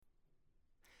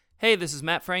Hey, this is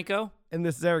Matt Franco. And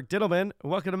this is Eric Diddleman.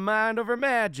 Welcome to Mind Over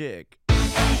Magic.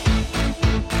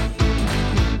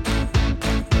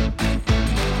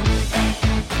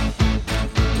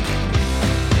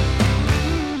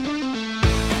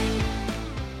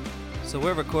 So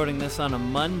we're recording this on a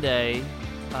Monday,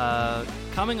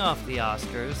 coming off the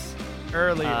Oscars.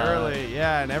 Early,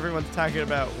 yeah, and everyone's talking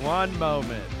about one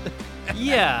moment.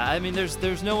 Yeah, I mean,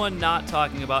 there's no one not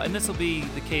talking about, and this will be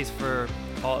the case for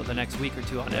all the next week or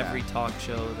two on every talk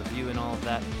show, The View, and all of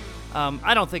that.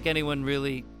 I don't think anyone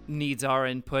really needs our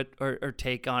input or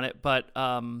take on it, but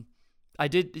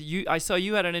I saw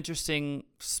you had an interesting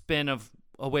spin of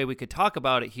a way we could talk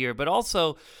about it here, but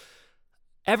also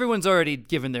everyone's already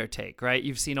given their take, right?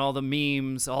 You've seen all the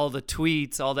memes, all the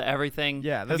tweets, all the everything.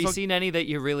 Yeah. Have you seen any that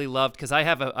you really loved? Because I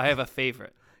have a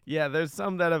favorite. Yeah, there's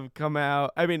some that have come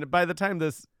out. I mean, by the time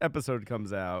this episode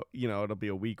comes out, it'll be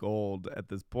a week old at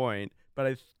this point, but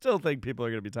I still think people are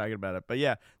going to be talking about it. But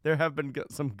yeah, there have been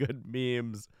some good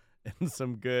memes and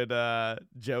some good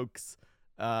jokes.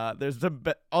 There's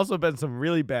also been some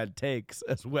really bad takes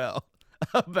as well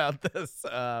about this.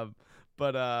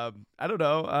 But I don't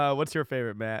know. What's your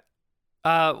favorite, Matt?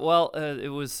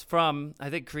 It was I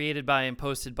think created by and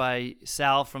posted by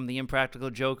Sal from the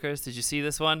Impractical Jokers. Did you see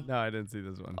this one? No, I didn't see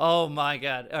this one. Oh my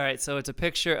God. All right. So it's a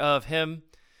picture of him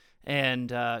and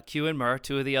Q and Murr,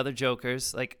 two of the other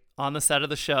Jokers, like on the set of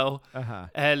the show. Uh-huh.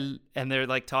 And they're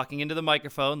like talking into the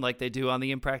microphone like they do on the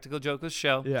Impractical Jokers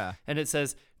show. Yeah. And it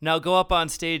says, "Now go up on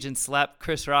stage and slap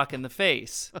Chris Rock in the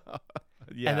face."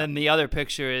 Yeah. And then the other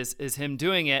picture is him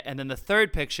doing it, and then the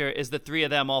third picture is the three of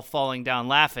them all falling down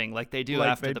laughing like they do like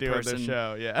after they the do person in the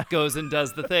show. Yeah. goes and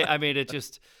does the thing. I mean, it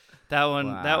just that one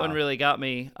Wow. really got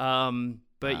me. But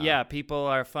Wow. yeah, people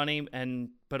are funny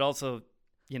but also,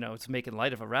 it's making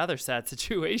light of a rather sad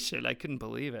situation. I couldn't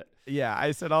believe it. Yeah,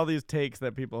 I said all these takes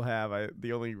that people have.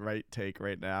 The only right take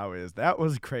right now is that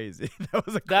was crazy. That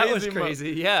was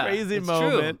crazy. Yeah, crazy it's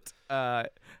moment. True.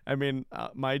 I mean,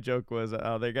 my joke was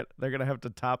they're gonna have to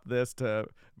top this to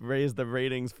raise the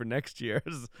ratings for next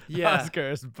year's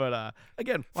Oscars. But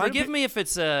again, forgive me if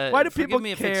it's why do people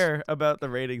care about the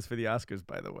ratings for the Oscars?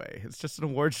 By the way, it's just an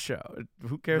awards show.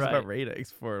 Who cares about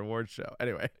ratings for an awards show?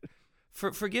 Anyway.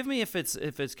 Forgive me if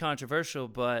it's controversial,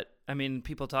 but I mean,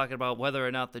 people talking about whether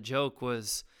or not the joke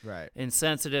was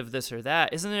insensitive, this or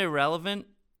that. Isn't it irrelevant?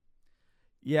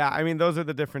 Yeah, I mean, those are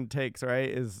the different takes, right?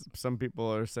 Is some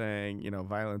people are saying,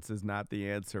 violence is not the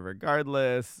answer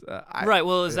regardless. Right.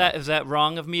 Well, is that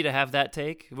wrong of me to have that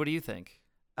take? What do you think?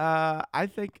 I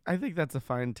think that's a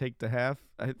fine take to have.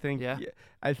 I think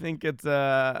it's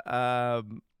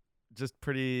just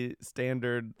pretty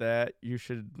standard that you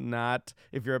should not,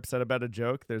 if you're upset about a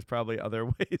joke, there's probably other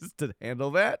ways to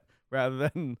handle that rather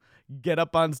than get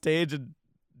up on stage and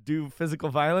do physical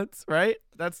violence, right?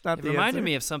 That's not the answer. It reminded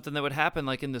me of something that would happen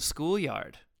like in the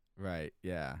schoolyard. Right,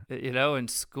 yeah. In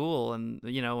school and,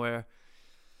 where...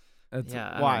 That's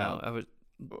I wild. don't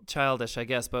know. Childish, I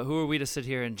guess, but who are we to sit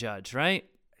here and judge, right?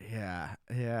 Yeah.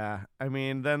 I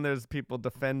mean, then there's people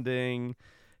defending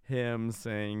him,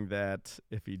 saying that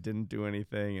if he didn't do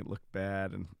anything, it looked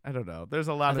bad, and I don't know. There's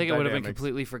a lot of I think it would have been dynamics.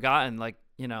 completely forgotten. Like,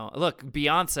 look,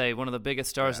 Beyonce, one of the biggest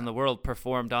stars in the world,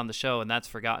 performed on the show, and that's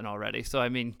forgotten already. So, I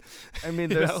mean,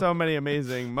 there's so many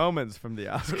amazing moments from the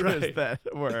Oscars that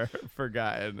were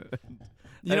forgotten.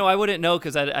 I wouldn't know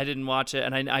because I didn't watch it,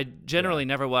 and I generally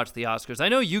never watch the Oscars. I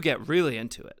know you get really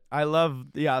into it. I love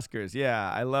the Oscars. Yeah,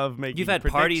 I love making. You've had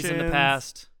parties in the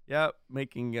past. Yep,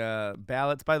 making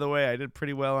ballots. By the way, I did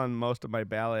pretty well on most of my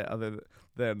ballot, other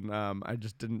than I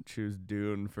just didn't choose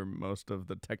Dune for most of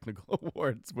the technical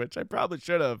awards, which I probably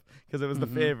should have because it was the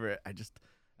favorite. I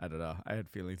don't know. I had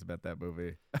feelings about that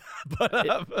movie.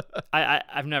 But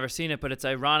I've never seen it, but it's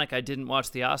ironic I didn't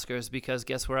watch the Oscars because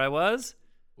guess where I was?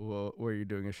 Well, were you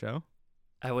doing a show?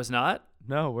 I was not.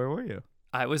 No, where were you?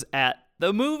 I was at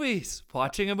the movies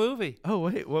watching a movie. Oh,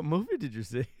 wait, what movie did you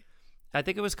see? I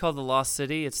think it was called The Lost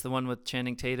City. It's the one with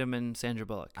Channing Tatum and Sandra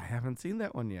Bullock. I haven't seen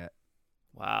that one yet.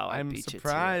 Wow, I'm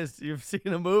surprised you've seen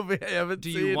a movie I haven't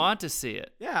seen. Do you want to see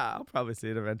it? Yeah, I'll probably see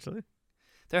it eventually.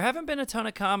 There haven't been a ton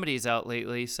of comedies out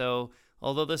lately, so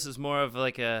although this is more of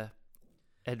like a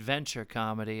adventure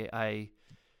comedy,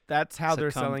 that's how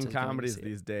they're selling comedies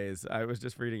these days. I was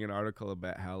just reading an article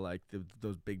about how like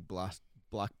those big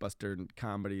blockbuster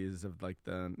comedies of like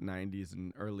the 90s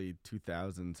and early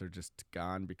 2000s are just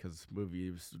gone because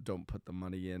movies don't put the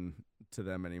money in to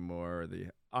them anymore. Or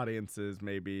the audiences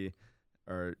maybe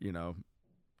are,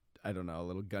 I don't know, a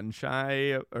little gun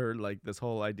shy, or like this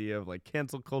whole idea of like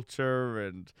cancel culture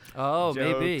and jokes.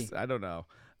 Maybe. I don't know.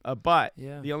 But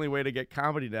Yeah. the only way to get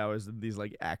comedy now is these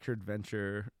like action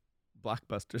adventure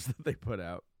blockbusters that they put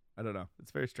out. I don't know.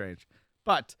 It's very strange.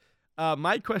 But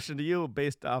my question to you,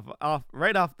 based off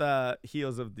right off the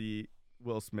heels of the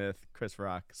Will Smith, Chris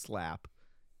Rock slap,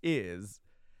 is: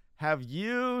 have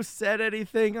you said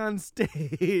anything on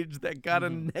stage that got a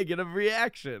negative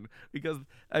reaction? Because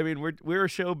I mean, we're a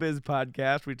showbiz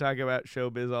podcast. We talk about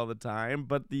showbiz all the time,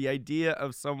 but the idea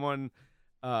of someone,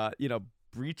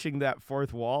 breaching that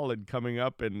fourth wall and coming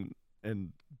up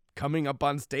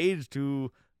on stage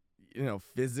to,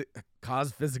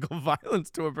 cause physical violence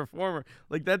to a performer,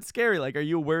 like, that's scary. Like, are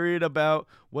you worried about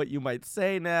what you might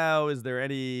say now? Is there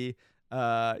any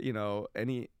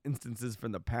any instances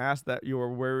from the past that you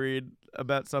were worried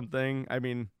about something? I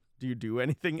mean, do you do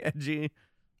anything edgy?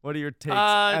 What are your takes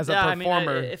as a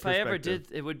performer? I mean, if I ever did,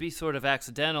 it would be sort of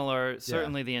accidental, or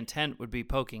certainly the intent would be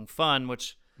poking fun,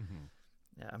 which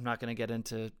I'm not going to get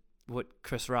into what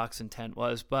Chris Rock's intent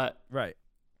was, but right.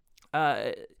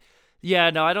 No,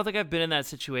 I don't think I've been in that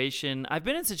situation. I've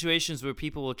been in situations where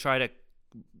people will try to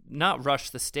not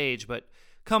rush the stage, but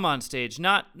come on stage,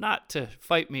 not to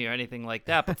fight me or anything like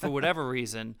that, but for whatever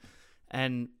reason.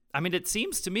 And I mean, it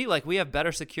seems to me like we have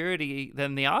better security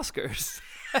than the Oscars.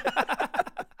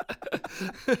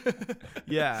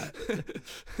 Yeah.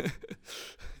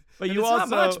 But you also, not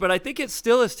much, but I think it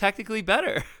still is technically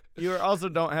better. You also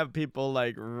don't have people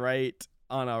like right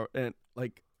on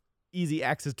easy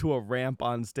access to a ramp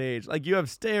on stage. Like, you have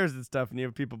stairs and stuff, and you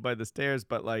have people by the stairs,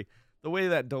 but like the way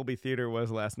that Dolby Theater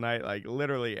was last night, like,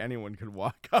 literally anyone could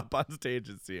walk up on stage,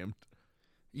 it seemed.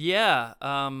 Yeah.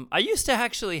 I used to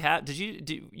actually have,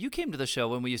 you came to the show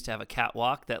when we used to have a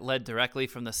catwalk that led directly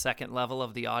from the second level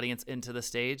of the audience into the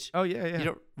stage? Oh, yeah. You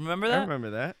don't remember that? I remember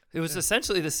that. It was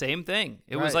essentially the same thing.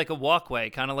 It was like a walkway,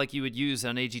 kind of like you would use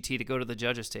on AGT to go to the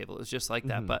judges' table. It was just like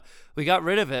that. But we got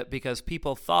rid of it because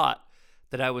people thought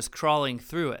that I was crawling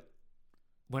through it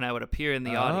when I would appear in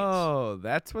the audience. Oh,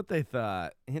 that's what they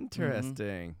thought.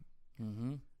 Interesting.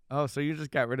 Oh, so you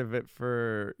just got rid of it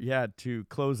to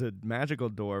close a magical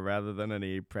door rather than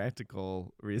any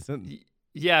practical reason.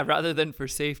 Yeah, rather than for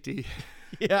safety.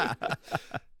 Yeah.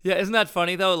 Yeah, isn't that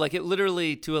funny though? Like, it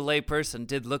literally, to a lay person,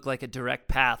 did look like a direct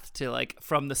path to, like,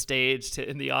 from the stage to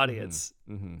in the audience.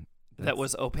 That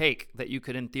was opaque, that you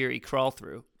could in theory crawl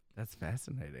through. That's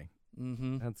fascinating.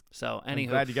 So anywho, I'm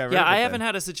glad you got rid of it I haven't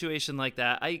had a situation like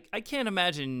that. I can't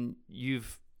imagine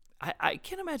I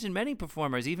can't imagine many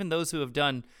performers, even those who have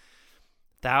done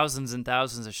thousands and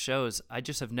thousands of shows. I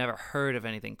just have never heard of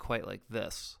anything quite like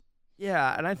this.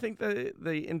 Yeah, and I think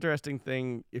the interesting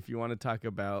thing, if you want to talk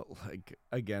about, like,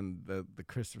 again, the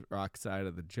Chris Rock side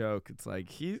of the joke, it's like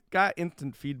he got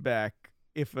instant feedback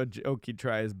if a joke he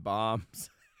tries bombs,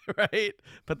 right?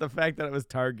 But the fact that it was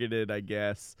targeted, I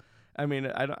guess. I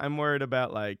mean, I'm worried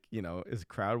about, like, is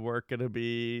crowd work going to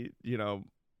be,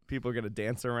 people are going to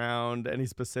dance around any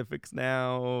specifics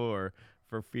now, or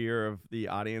for fear of the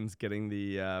audience getting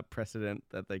the precedent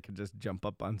that they could just jump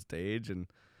up on stage and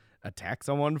attack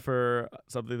someone for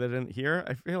something they didn't hear?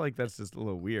 I feel like that's just a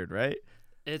little weird, right?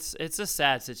 It's a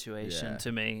sad situation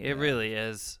to me. It really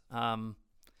is. The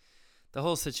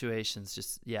whole situation's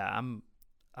just, I'm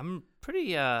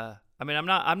pretty, I'm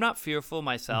not fearful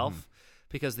myself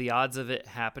because the odds of it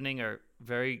happening are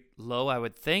very low, I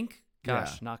would think.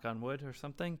 Gosh, knock on wood or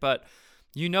something. But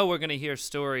we're going to hear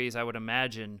stories, I would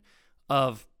imagine,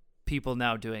 of people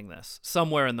now doing this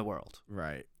somewhere in the world.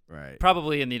 Right.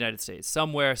 Probably in the United States.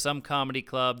 Somewhere, some comedy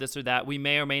club, this or that. We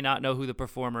may or may not know who the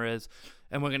performer is,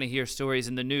 and we're going to hear stories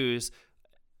in the news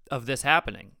of this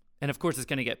happening. And, of course, it's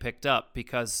going to get picked up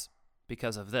because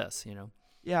of this,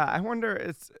 Yeah, I wonder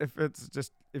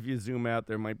if you zoom out,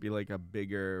 there might be, like, a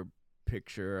bigger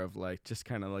picture of, like, just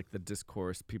kind of like the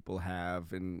discourse people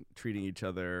have in treating each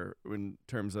other in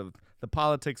terms of the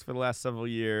politics for the last several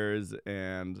years,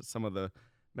 and some of the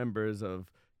members of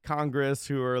Congress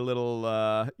who are a little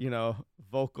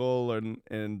vocal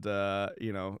and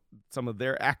some of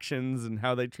their actions and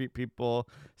how they treat people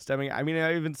stemming. I mean,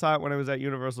 I even saw it when I was at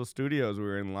Universal Studios. We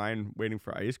were in line waiting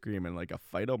for ice cream, and like a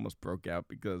fight almost broke out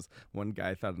because one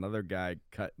guy thought another guy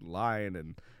cut in line,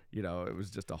 and it was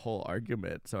just a whole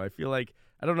argument. So I feel like,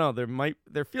 I don't know,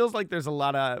 there feels like there's a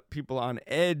lot of people on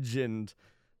edge, and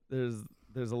there's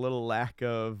a little lack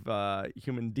of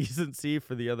human decency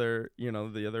for the other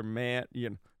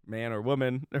man or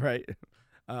woman, right?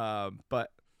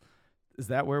 But is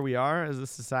that where we are as a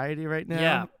society right now?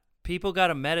 Yeah, people got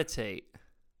to meditate.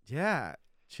 Yeah,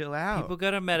 chill out. People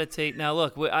got to meditate. Now,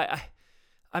 look, I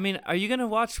mean, are you going to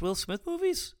watch Will Smith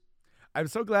movies? I'm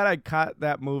so glad I caught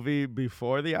that movie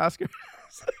before the Oscars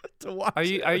to watch. Are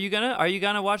you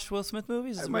gonna watch Will Smith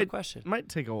movies? That's my question. It might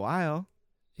take a while.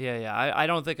 Yeah. I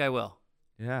don't think I will.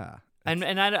 Yeah.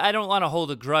 And I don't want to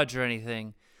hold a grudge or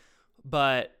anything,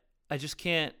 but I just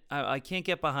can't. I can't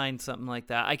get behind something like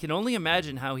that. I can only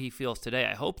imagine how he feels today.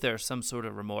 I hope there's some sort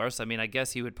of remorse. I mean, I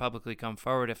guess he would publicly come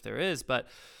forward if there is. But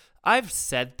I've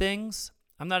said things.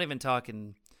 I'm not even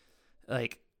talking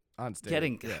like on stage.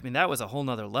 I mean, that was a whole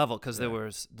nother level because there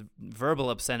was the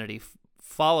verbal obscenity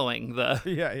following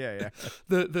the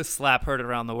the slap heard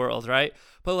around the world, right?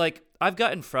 But like, I've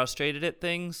gotten frustrated at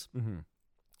things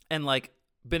and like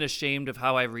been ashamed of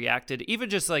how I reacted, even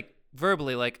just like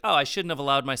verbally, like, oh, I shouldn't have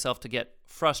allowed myself to get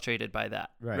frustrated by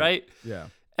that, right? Yeah.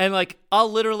 And like,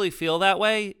 I'll literally feel that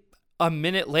way a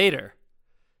minute later.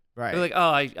 Right. You're like,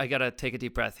 oh, I gotta take a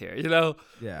deep breath here, you know?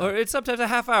 Yeah. Or it's sometimes a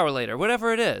half hour later,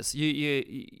 whatever it is. You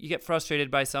get frustrated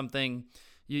by something,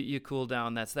 you cool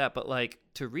down, that's that. But like,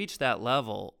 to reach that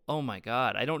level, oh my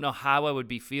God, I don't know how I would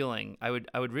be feeling. I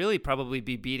would really probably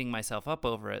be beating myself up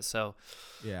over it. So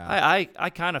yeah, I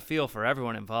kind of feel for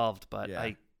everyone involved, but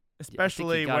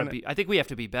especially I think we have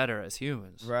to be better as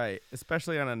humans. Right.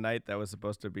 Especially on a night that was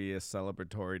supposed to be a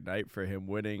celebratory night for him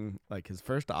winning like his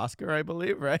first Oscar, I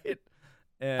believe, right?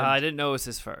 And I didn't know it was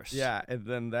his first. Yeah, and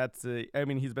then I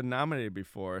mean, he's been nominated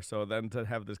before, so then to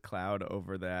have this cloud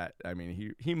over that, I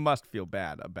mean, he must feel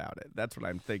bad about it. That's what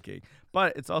I'm thinking.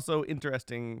 But it's also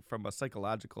interesting from a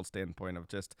psychological standpoint of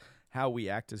just how we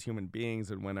act as human beings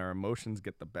and when our emotions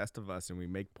get the best of us and we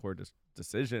make poor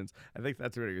decisions. I think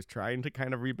that's what he was trying to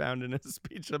kind of rebound in his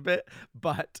speech a bit.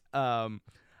 But,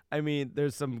 I mean,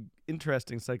 there's some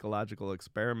interesting psychological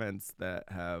experiments that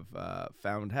have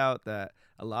found out that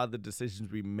a lot of the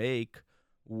decisions we make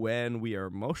when we are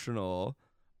emotional,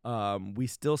 we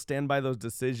still stand by those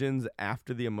decisions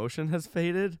after the emotion has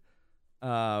faded,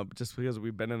 just because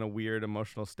we've been in a weird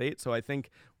emotional state. So I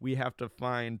think we have to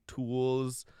find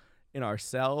tools in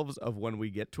ourselves of when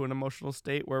we get to an emotional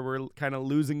state where we're kind of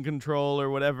losing control or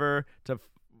whatever to,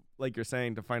 like you're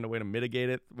saying, to find a way to mitigate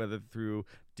it, whether through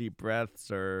deep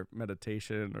breaths or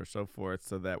meditation or so forth,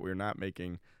 so that we're not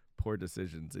making poor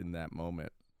decisions in that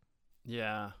moment.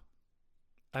 Yeah.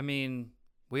 I mean,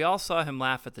 we all saw him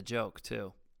laugh at the joke,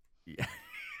 too.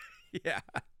 Yeah.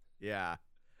 Yeah.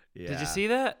 Did you see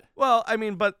that? Well, I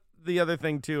mean, but the other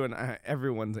thing, too, and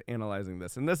everyone's analyzing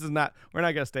this, and we're not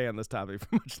going to stay on this topic for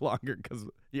much longer because,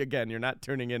 again, you're not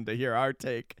tuning in to hear our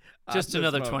take. Just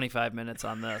another 25 minutes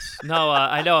on this. No,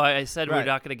 I know. I said we're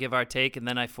not going to give our take, and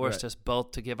then I forced us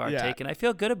both to give our take, and I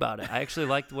feel good about it. I actually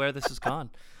liked where this has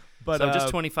gone. But so just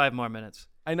 25 more minutes.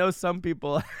 I know some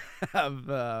people have,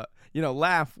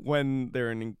 laugh when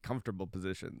they're in uncomfortable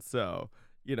positions. So,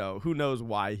 who knows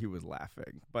why he was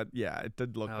laughing. But, yeah, it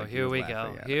did look like he was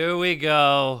laughing. Here we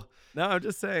go. No, I'm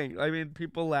just saying. I mean,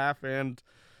 people laugh and,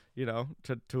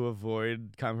 to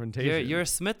avoid confrontation. You're a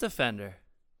Smith defender.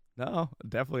 No,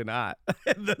 definitely not.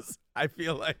 I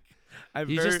feel like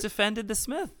you just defended the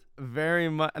Smith. Very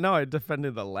much. No, I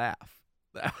defended the laugh.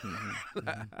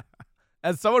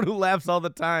 As someone who laughs all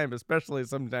the time, especially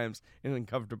sometimes in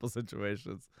uncomfortable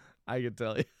situations, I can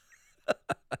tell you.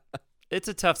 It's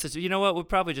a tough situation. You know what? We'll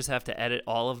probably just have to edit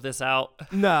all of this out.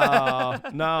 No.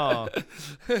 No,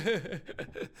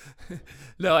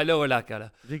 I know we're not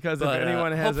gonna. Because if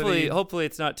anyone has hopefully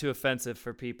it's not too offensive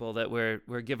for people that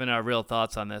we're giving our real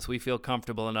thoughts on this. We feel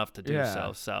comfortable enough to do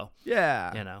so. So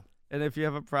yeah, And if you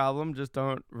have a problem, just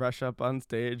don't rush up on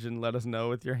stage and let us know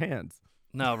with your hands.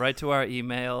 No, right to our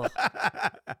email.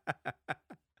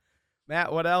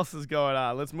 Matt, what else is going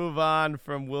on? Let's move on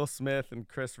from Will Smith and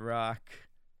Chris Rock.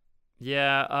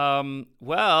 Yeah,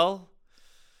 well,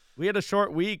 we had a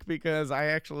short week because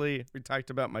we talked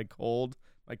about my cold.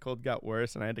 My cold got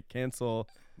worse, and I had to cancel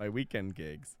my weekend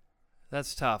gigs.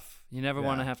 That's tough. You never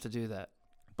want to have to do that.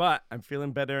 But I'm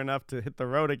feeling better enough to hit the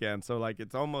road again. So,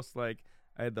 it's almost like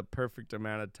I had the perfect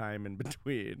amount of time in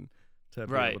between to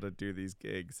be able to do these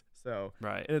gigs. So,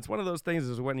 and it's one of those things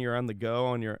is when you're on the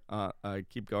go and you're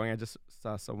keep going. I just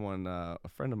saw someone, a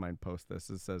friend of mine, post this.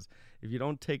 It says, if you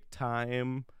don't take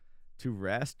time to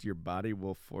rest, your body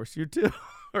will force you to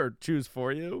or choose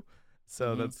for you.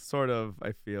 So that's sort of,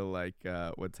 I feel like,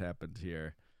 what's happened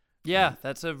here. Yeah,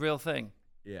 that's a real thing.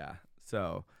 Yeah.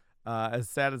 So as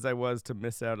sad as I was to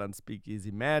miss out on Speakeasy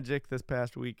Magic this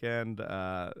past weekend,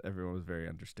 everyone was very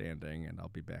understanding, and I'll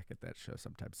be back at that show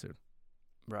sometime soon.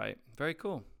 Right. Very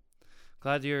cool.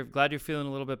 Glad you're feeling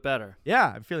a little bit better.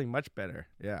 Yeah, I'm feeling much better.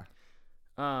 Yeah.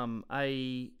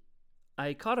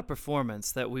 I caught a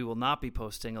performance that we will not be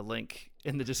posting a link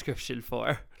in the description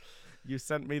for. You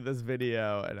sent me this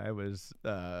video, and I was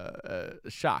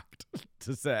shocked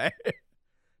to say.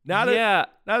 Not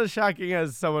as shocking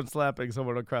as someone slapping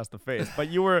someone across the face, but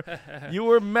you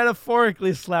were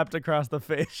metaphorically slapped across the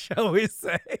face, shall we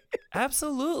say?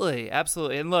 Absolutely.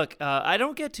 And look, I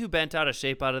don't get too bent out of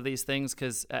shape out of these things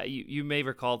because you may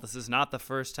recall this is not the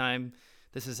first time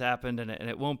this has happened, and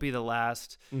it won't be the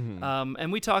last. Mm-hmm.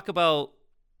 And we talk about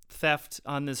theft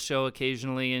on this show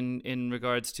occasionally in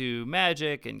regards to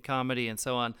magic and comedy and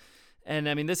so on. And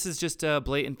I mean, this is just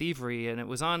blatant thievery, and it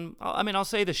was on, I mean, I'll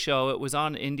say the show, it was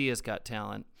on India's Got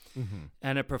Talent, mm-hmm.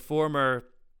 and a performer,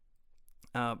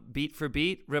 beat for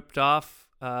beat, ripped off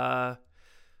one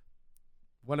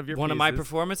of my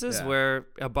performances, where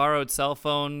a borrowed cell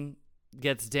phone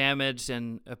gets damaged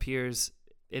and appears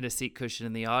in a seat cushion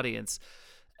in the audience.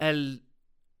 And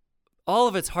all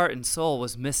of its heart and soul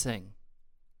was missing.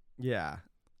 Yeah.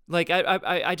 Like,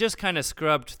 I just kind of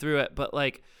scrubbed through it, but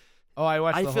like,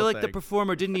 I feel like the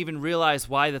performer didn't even realize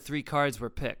why the 3 cards were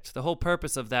picked. The whole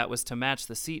purpose of that was to match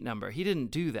the seat number. He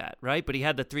didn't do that, right? But he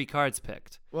had the 3 cards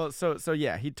picked. Well, so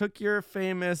yeah, he took your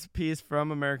famous piece from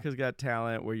America's Got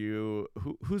Talent where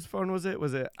whose phone was it?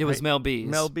 It was Mel B's.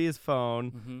 Mel B's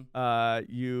phone.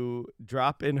 Mm-hmm. You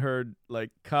drop in her like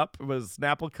cup. It was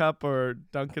Snapple cup or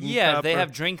Dunkin' cup? Yeah, they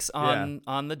have drinks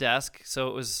on the desk, so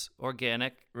it was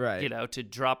organic, right? You know, to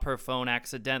drop her phone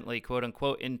accidentally, quote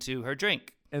unquote, into her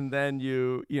drink. And then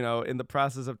you know, in the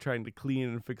process of trying to clean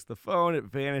and fix the phone, it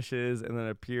vanishes and then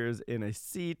appears in a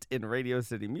seat in Radio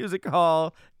City Music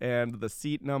Hall. And the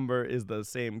seat number is the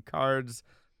same cards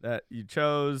that you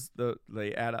chose.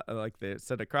 They add like they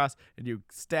set across, and you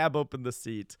stab open the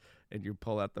seat and you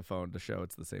pull out the phone to show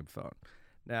it's the same phone.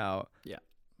 Now,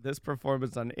 this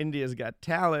performance on India's Got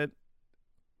Talent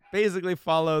basically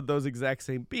followed those exact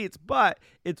same beats, but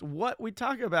it's what we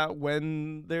talk about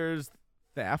when there's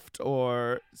theft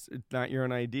or it's not your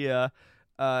own idea.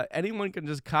 Anyone can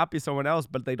just copy someone else,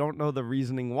 but they don't know the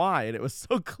reasoning why. And it was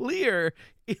so clear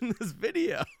in this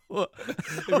video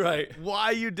right,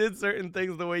 why you did certain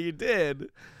things the way you did.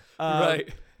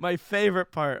 Right. My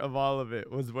favorite part of all of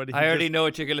it was when he I already know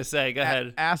what you're going to say. Go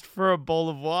ahead. Asked for a bowl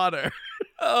of water.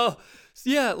 Oh,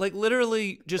 yeah. Like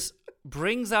literally just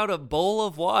brings out a bowl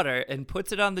of water and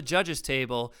puts it on the judge's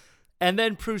table, and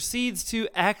then proceeds to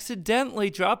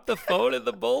accidentally drop the phone in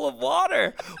the bowl of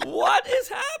water. What is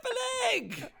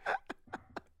happening?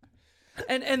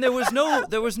 And there was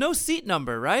no seat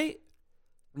number, right?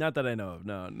 Not that I know of.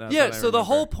 No. Yeah. So the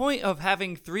whole point of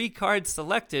having 3 cards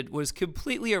selected was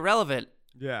completely irrelevant.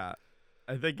 Yeah,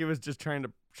 I think it was just trying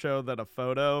to show that a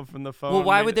photo from the phone. Well,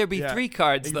 why would there be 3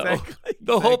 cards though? Exactly.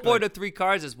 The whole point of 3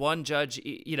 cards is one judge.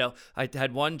 You know, I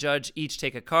had one judge each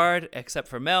take a card, except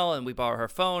for Mel, and we borrow her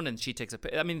phone, and she takes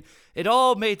a. I mean, it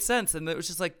all made sense, and it was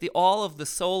just like all of the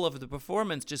soul of the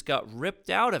performance just got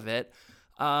ripped out of it.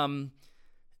 And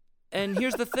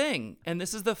here's the thing, and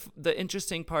this is the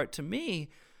interesting part to me,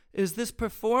 is this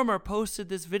performer posted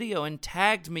this video and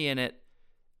tagged me in it.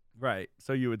 Right.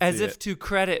 So you would as see if to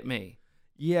credit me.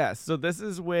 Yeah, so this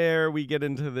is where we get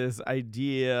into this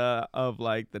idea of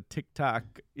like the TikTok,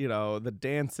 you know, the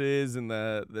dances and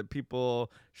the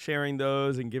people sharing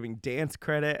those and giving dance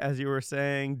credit, as you were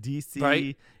saying, DC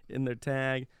right. in their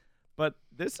tag. But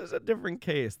this is a different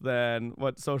case than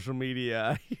what social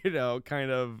media, you know, kind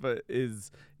of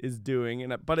is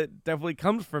doing. But it definitely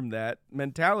comes from that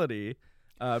mentality.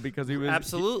 Because he was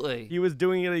absolutely he was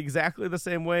doing it exactly the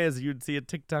same way as you'd see a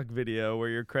TikTok video where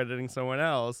you're crediting someone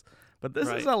else. But this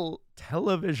is a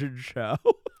television show.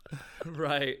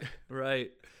 Right.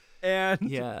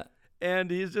 And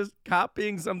he's just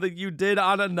copying something you did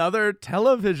on another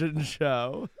television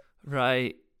show.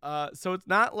 Right. So it's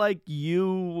not like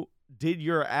you did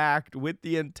your act with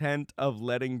the intent of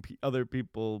letting other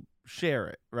people share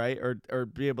it, right? Or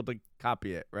be able to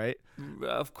copy it, right?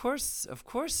 Of course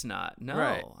not. No.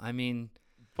 Right. I mean,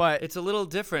 but it's a little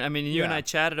different. I mean, you and I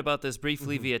chatted about this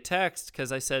briefly via text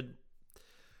because I said,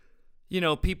 you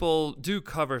know, people do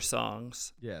cover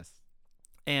songs. Yes.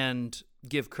 And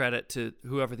give credit to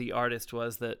whoever the artist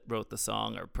was that wrote the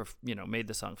song or, you know, made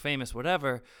the song famous,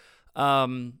 whatever.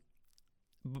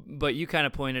 But you kind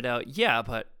of pointed out,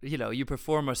 but, you know, you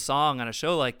perform a song on a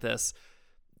show like this,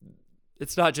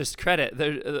 it's not just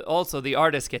credit. Also, the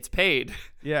artist gets paid.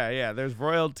 Yeah. There's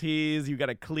royalties. You got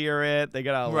to clear it. They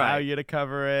got to allow you to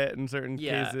cover it in certain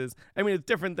cases. I mean, it's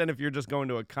different than if you're just going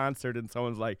to a concert and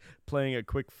someone's like playing a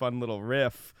quick, fun little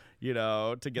riff, you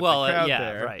know, to get the crowd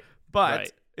there. Right.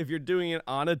 But if you're doing it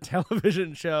on a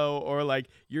television show or like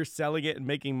you're selling it and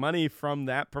making money from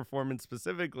that performance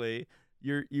specifically,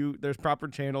 there's proper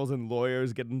channels and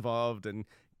lawyers get involved and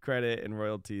credit and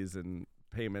royalties and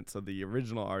payment, so the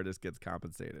original artist gets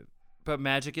compensated. but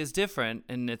magic is different,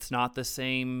 and it's not the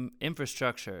same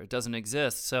infrastructure. It doesn't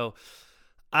exist. So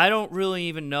I don't really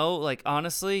even know. Like,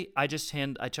 honestly, I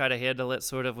try to handle it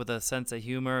sort of with a sense of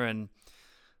humor and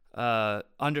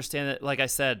understand that, like I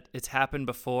said, it's happened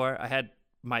before. I had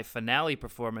my finale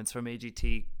performance from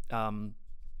AGT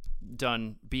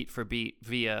done beat for beat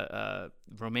via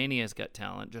Romania's Got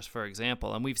Talent, just for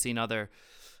example. And we've seen other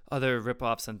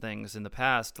ripoffs and things in the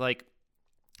past. Like,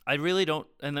 I really don't,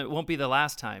 and it won't be the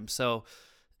last time. So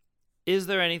is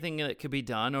there anything that could be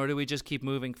done, or do we just keep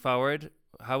moving forward?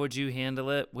 How would you handle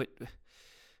it?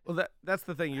 Well, that's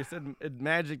the thing. You said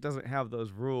magic doesn't have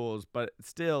those rules, but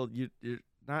still, you're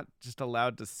not just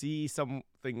allowed to see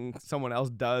something someone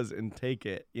else does and take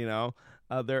it, you know?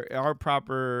 There are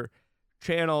proper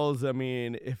channels. I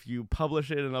mean, if you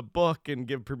publish it in a book and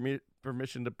give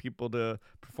permission to people to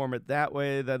perform it that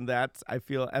way, then that's, I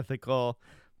feel, ethical.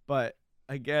 But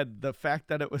again, the fact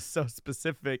that it was so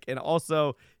specific and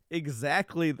also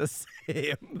exactly the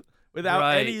same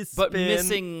without any spin. But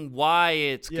missing why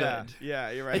it's good.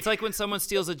 Yeah, you're right. It's like when someone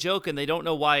steals a joke and they don't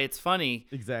know why it's funny.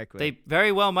 Exactly. They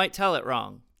very well might tell it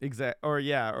wrong. Or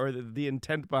the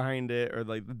intent behind it, or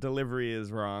like the delivery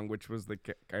is wrong, which was the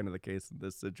kind of the case in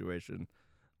this situation.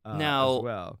 Now, as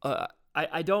well.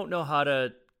 I don't know how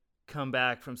to come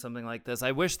back from something like this.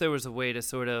 I wish there was a way to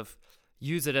sort of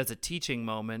use it as a teaching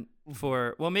moment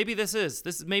for, well, maybe this is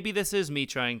me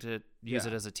trying to use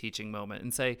it as a teaching moment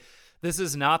and say, this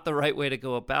is not the right way to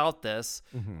go about this.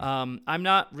 Mm-hmm. I'm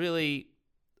not really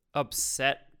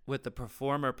upset with the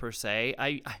performer per se.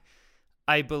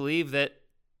 I believe that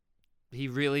he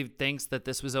really thinks that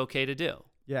this was okay to do.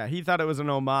 Yeah, he thought it was an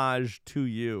homage to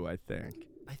you, I think.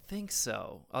 I think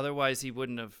so. Otherwise, he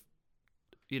wouldn't have,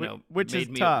 which made is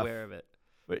me tough. aware of it.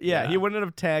 But yeah, he wouldn't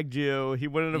have tagged you. He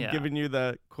wouldn't have given you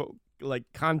the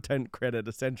content credit,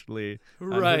 essentially,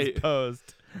 on his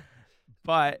post.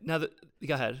 But now,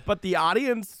 go ahead. But the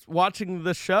audience watching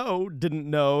the show didn't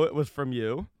know it was from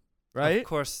you, right? Of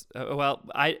course.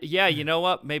 You know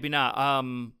what? Maybe not.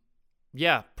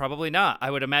 Yeah, probably not.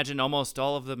 I would imagine almost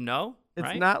all of them know. It's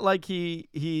right? not like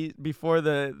he before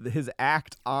his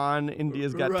act on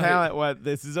India's Got Talent. What,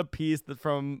 this is a piece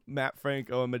from Matt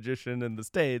Franco, a magician in the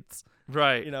States.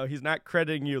 Right. He's not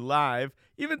crediting you live.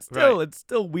 Even still, it's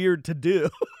still weird to do.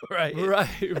 Right.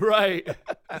 Right.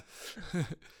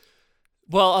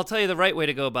 Well, I'll tell you the right way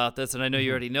to go about this, and I know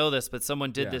you already know this, but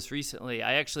someone did this recently.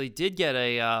 I actually did get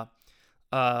a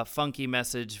funky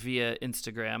message via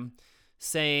Instagram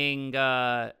saying,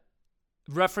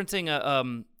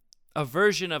 referencing a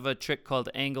version of a trick called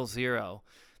Angle Zero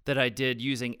that I did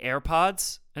using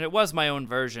AirPods, and it was my own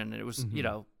version. It was,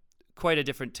 quite a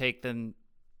different take than,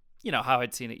 how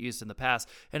I'd seen it used in the past.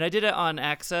 And I did it on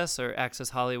Access or Access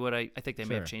Hollywood. I think they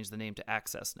may have changed the name to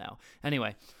Access now.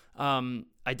 Anyway,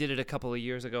 I did it a couple of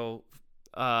years ago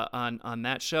on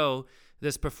that show.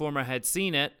 This performer had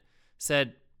seen it,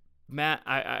 said, Matt,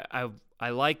 I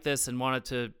like this and wanted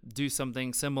to do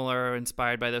something similar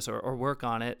inspired by this or work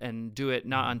on it and do it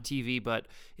not on TV but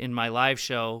in my live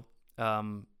show,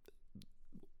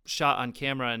 shot on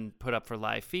camera and put up for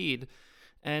live feed.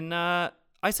 And I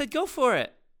said, go for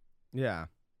it. Yeah.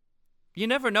 You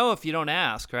never know if you don't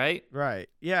ask, right? Right.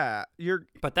 Yeah.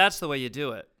 But that's the way you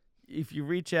do it. If you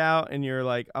reach out and you're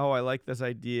like, oh, I like this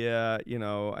idea,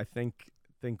 I think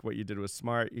what you did was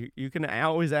smart. You can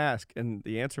always ask, and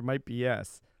the answer might be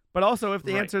yes. But also, if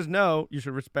the answer is no, you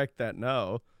should respect that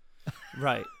no.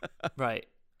 Right.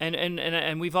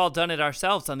 And we've all done it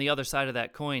ourselves on the other side of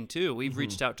that coin, too. We've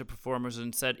reached out to performers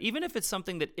and said, even if it's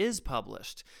something that is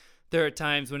published, there are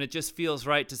times when it just feels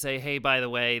right to say, hey, by the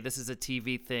way, this is a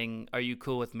TV thing. Are you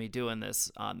cool with me doing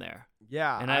this on there?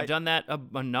 Yeah. And I've done that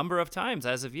a number of times,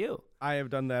 as have you. I have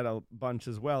done that a bunch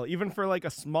as well. Even for like a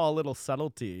small little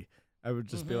subtlety, I would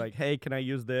just be like, hey, can I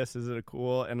use this? Is it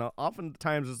cool? And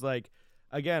oftentimes it's like,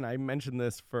 again, I mentioned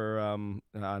this for on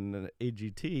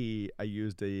AGT. I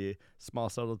used a small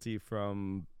subtlety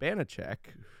from Banachek,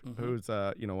 who's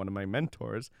one of my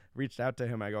mentors. Reached out to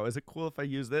him. I go, is it cool if I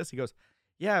use this? He goes,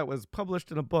 yeah, it was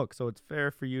published in a book, so it's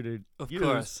fair for you to use. Of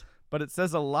course. But it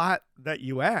says a lot that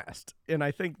you asked. And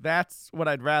I think that's what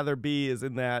I'd rather be, is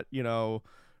in that,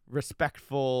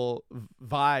 respectful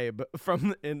vibe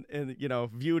from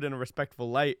viewed in a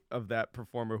respectful light of that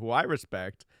performer who I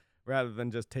respect, rather than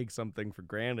just take something for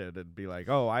granted and be like,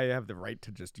 oh, I have the right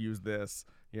to just use this.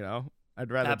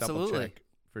 I'd rather double check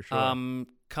for sure.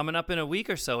 Coming up in a week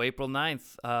or so, April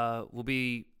 9th, will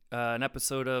be an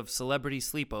episode of Celebrity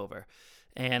Sleepover.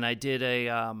 And I did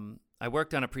I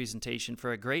worked on a presentation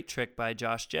for a great trick by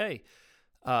Josh J.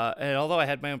 And although I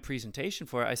had my own presentation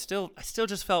for it, I still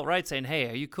just felt right saying, hey,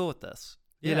 are you cool with this?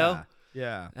 You know?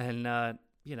 Yeah. And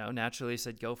naturally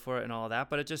said go for it and all of that,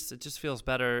 but it just feels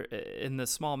better in the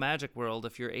small magic world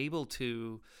if you're able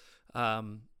to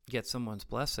get someone's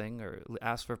blessing or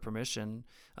ask for permission.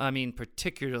 I mean,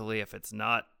 particularly if it's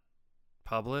not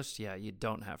published, you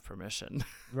don't have permission.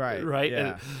 Right. Right.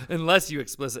 Yeah. Unless you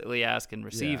explicitly ask and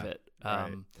receive it.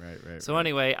 Right. So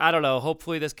anyway, I don't know.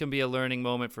 Hopefully this can be a learning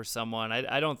moment for someone.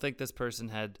 I don't think this person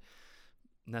had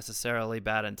necessarily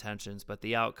bad intentions, but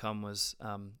the outcome was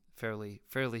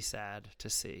fairly sad to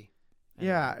see.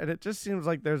 Anyway. Yeah, and it just seems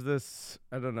like there's this,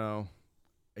 I don't know,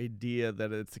 idea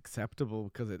that it's acceptable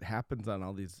because it happens on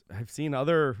all these. I've seen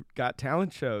other Got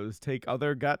Talent shows take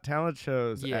other Got Talent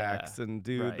shows acts and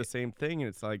do the same thing, and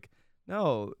it's like,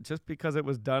 no, just because it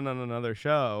was done on another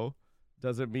show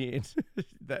doesn't mean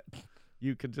that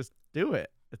you could just do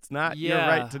it. It's not your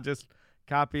right to just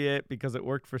copy it because it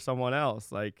worked for someone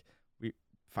else. Like, we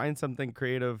find something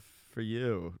creative for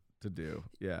you to do.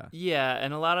 Yeah,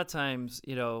 and a lot of times,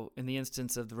 in the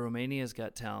instance of the Romania's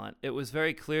Got Talent, it was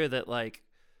very clear that like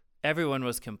everyone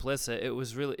was complicit. It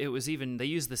was even, they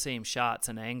used the same shots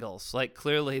and angles. Like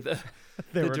clearly the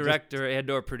director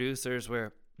and/or producers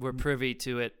were privy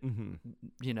to it,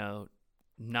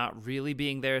 not really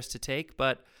being theirs to take.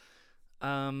 But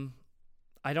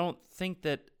I don't think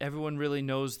that everyone really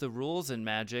knows the rules in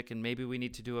magic, and maybe we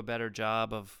need to do a better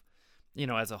job of,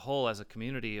 as a whole, as a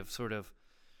community, of sort of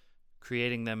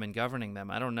creating them and governing them.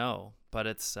 I don't know, but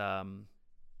it's I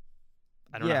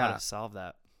don't know how to solve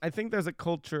that. I think there's a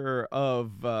culture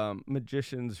of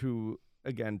magicians who,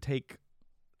 again,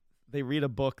 they read a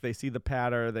book, they see the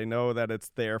patter, they know that it's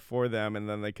there for them, and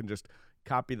then they can just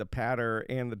copy the patter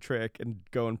and the trick and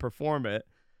go and perform it,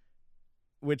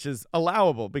 which is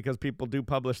allowable because people do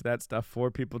publish that stuff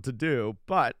for people to do.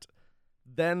 But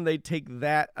then they take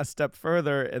that a step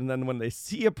further, and then when they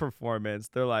see a performance,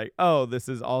 they're like, oh, this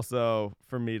is also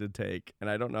for me to take. And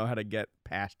I don't know how to get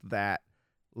past that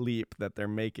leap that they're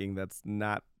making. That's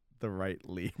not the right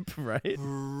leap, right?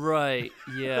 Right,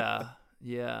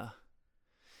 yeah.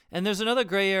 And there's another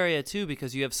gray area, too,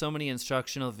 because you have so many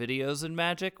instructional videos in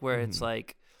magic where it's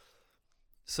like,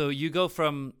 so you go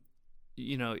from,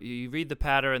 you read the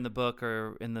patter in the book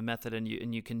or in the method, and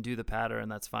you can do the patter,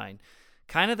 and that's fine.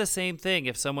 Kind of the same thing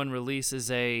if someone releases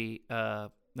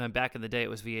back in the day it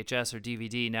was VHS or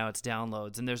DVD, now it's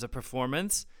downloads, and there's a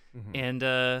performance and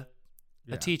a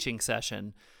teaching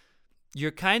session.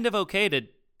 You're kind of okay to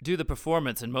do the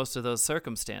performance in most of those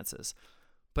circumstances.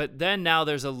 But then now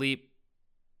there's a leap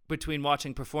between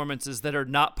watching performances that are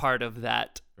not part of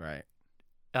that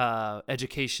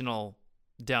educational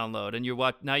download, and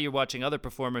now you're watching other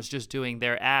performers just doing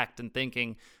their act and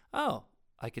thinking, oh,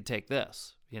 I could take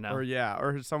this.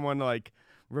 Or someone like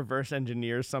reverse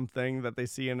engineers something that they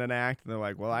see in an act, and they're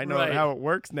like, well, I know how it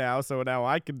works now, so now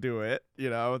I can do it,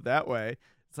 that way.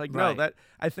 It's like, no, that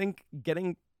I think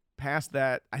getting past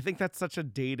that, I think that's such a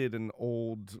dated and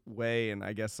old way, and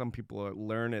I guess some people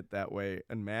learn it that way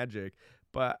in magic,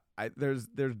 but there's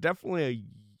definitely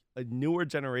a newer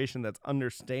generation that's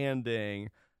understanding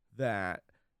that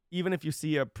even if you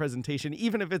see a presentation,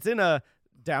 even if it's in a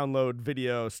download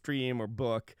video, stream, or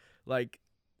book, like,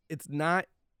 it's not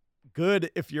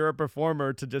good if you're a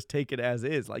performer to just take it as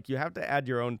is. Like, you have to add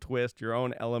your own twist, your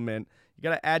own element. You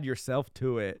got to add yourself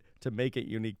to it to make it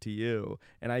unique to you.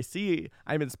 And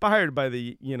I'm inspired by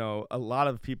a lot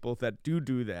of people that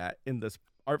do that in this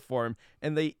art form,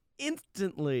 and they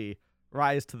instantly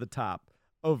rise to the top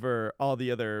over all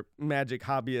the other magic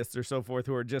hobbyists or so forth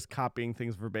who are just copying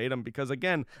things verbatim, because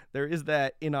again, there is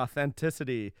that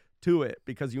inauthenticity to it,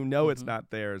 because it's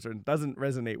not theirs, or it doesn't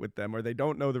resonate with them, or they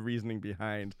don't know the reasoning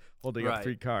behind holding up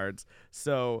 3 cards.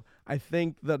 So I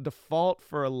think the default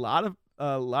for a lot of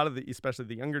the, especially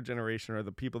the younger generation, or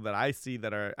the people that I see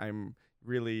that I'm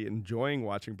really enjoying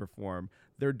watching perform,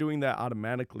 they're doing that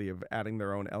automatically, of adding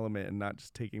their own element and not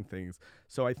just taking things.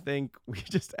 So I think we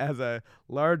just, as a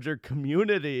larger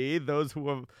community, those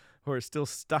who are still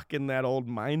stuck in that old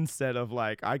mindset of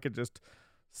like, I could just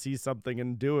see something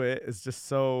and do it, is just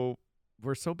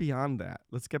we're so beyond that.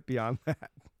 Let's get beyond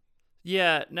that.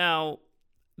 Yeah. Now,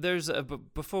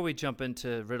 before we jump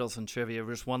into riddles and trivia,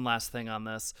 just one last thing on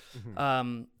this.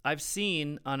 I've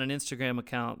seen on an Instagram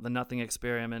account, The Nothing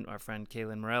Experiment, our friend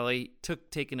Kaylin Morelli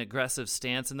take an aggressive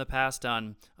stance in the past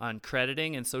on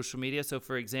crediting and social media. So,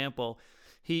 for example,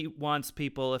 he wants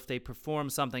people, if they perform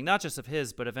something, not just of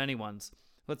his, but of anyone's,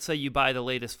 let's say you buy the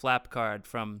latest flap card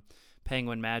from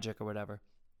Penguin Magic or whatever,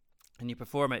 and you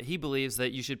perform it, he believes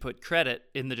that you should put credit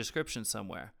in the description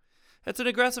somewhere. It's an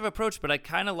aggressive approach, but I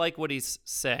kind of like what he's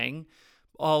saying,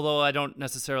 although I don't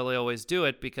necessarily always do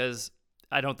it because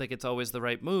I don't think it's always the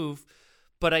right move.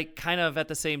 but I kind of at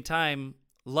the same time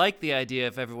like the idea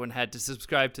if everyone had to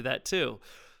subscribe to that too.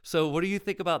 So what do you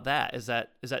think about that? Is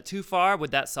that too far?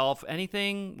 Would that solve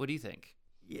anything? What do you think?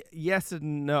 Yes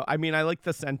and no. I mean, I like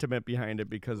the sentiment behind it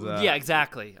because yeah,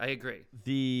 exactly. I agree.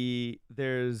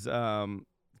 There's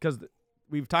because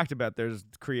we've talked about there's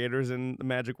creators in the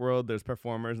Magic world, there's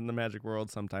performers in the Magic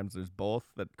world. Sometimes there's both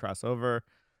that cross over.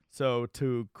 So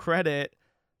to credit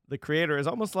the creator is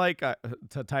almost like,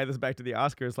 to tie this back to the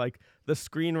Oscars, like the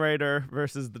screenwriter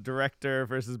versus the director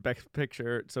versus Best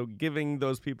Picture. So giving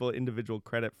those people individual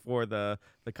credit for the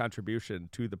contribution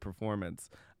to the performance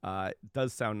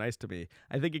does sound nice to me.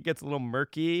 I think it gets a little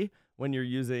murky when you're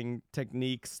using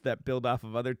techniques that build off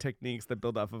of other techniques that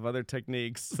build off of other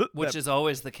techniques. Which is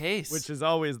always the case. Which is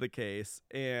always the case.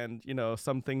 And,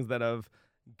 some things that have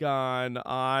gone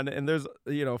on, and there's,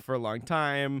 for a long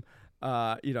time,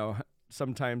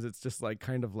 sometimes it's just like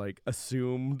kind of like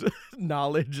assumed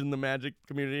knowledge in the Magic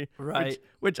community. Right.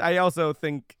 Which I also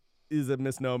think is a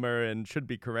misnomer and should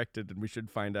be corrected, and we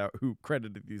should find out who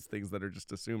credited these things that are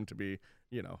just assumed to be,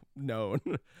 known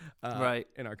right.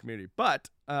 in our community. But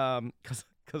because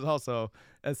also,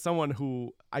 as someone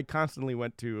who I constantly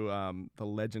went to the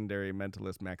legendary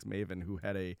mentalist Max Maven, who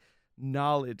had a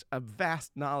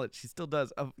vast knowledge, he still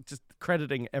does, of just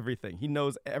crediting everything. He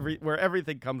knows where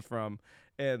everything comes from.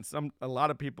 And a lot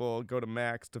of people go to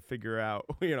Max to figure out,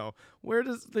 where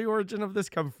does the origin of this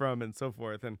come from and so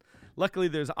forth. And luckily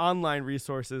there's online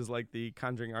resources like the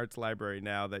Conjuring Arts Library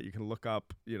now that you can look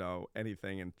up,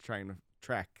 anything and try and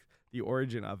track the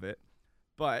origin of it.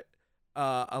 But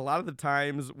a lot of the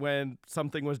times when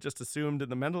something was just assumed in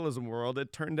the mentalism world,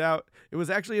 it turned out it was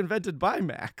actually invented by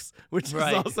Max, which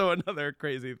right. is also another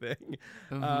crazy thing.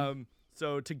 Mm-hmm.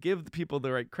 So to give the people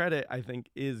the right credit, I think,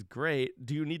 is great.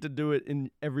 Do you need to do it in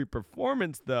every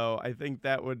performance, though? I think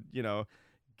that would,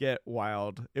 get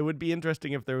wild. It would be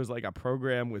interesting if there was like a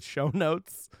program with show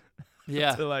notes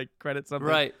to like credit something.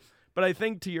 Right. But I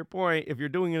think to your point, if you're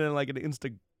doing it in like an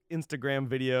Instagram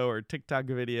video or TikTok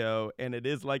video, and it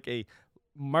is like a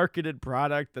marketed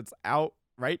product that's out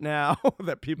right now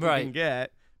that people can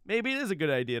get, maybe it is a good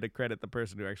idea to credit the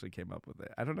person who actually came up with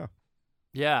it. I don't know.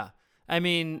 Yeah. I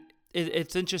mean,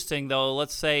 it's interesting, though.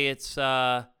 Let's say it's,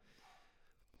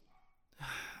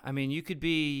 you could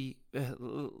be,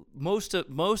 most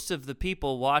of the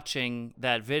people watching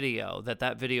that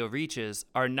video reaches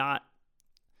are not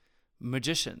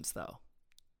magicians, though.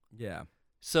 Yeah.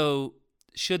 So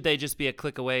should they just be a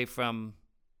click away from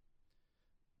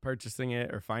purchasing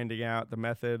it or finding out the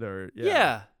method or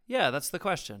Yeah, that's the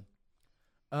question.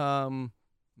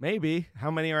 Maybe.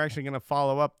 How many are actually going to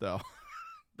follow up, though?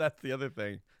 That's the other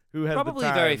thing. Who has Probably the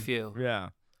time? very few. Yeah.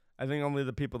 I think only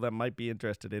the people that might be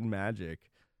interested in magic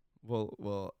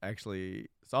will actually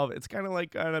solve it. It's kind of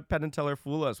like Penn and Teller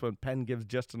Fool Us, when Penn gives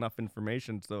just enough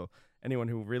information so anyone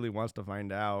who really wants to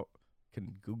find out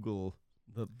can Google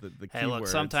the Hey, keywords. look,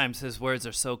 sometimes his words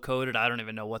are so coded I don't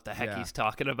even know what the heck he's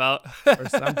talking about. Or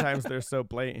sometimes they're so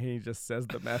blatant he just says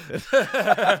the method.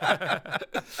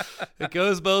 It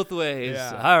goes both ways.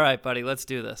 Yeah. All right, buddy, let's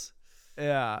do this.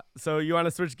 Yeah. So you want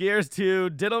to switch gears to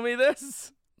Diddle Me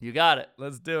This? You got it.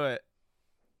 Let's do it.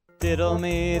 Diddle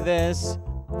me this,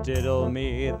 diddle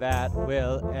me that.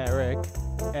 Will Eric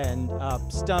end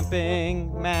up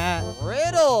stumping Matt?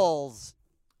 Riddles!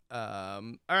 All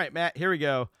right, Matt, here we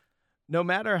go. No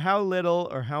matter how little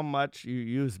or how much you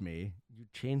use me, you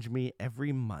change me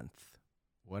every month.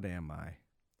 What am I?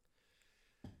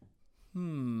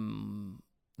 No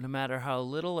matter how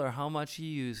little or how much you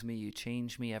use me, you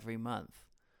change me every month.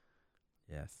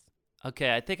 Yes.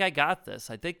 Okay, I think I got this.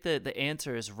 I think the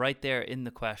answer is right there in the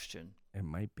question. It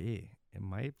might be.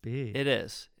 It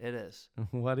is.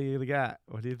 What do you got?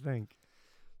 What do you think?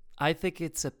 I think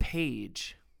it's a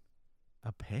page.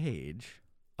 A page?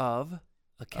 Of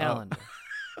a calendar.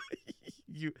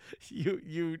 You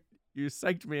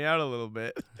psyched me out a little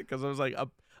bit because I was like,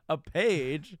 a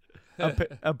page?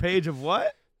 A page of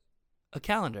what? A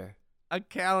calendar. A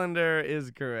calendar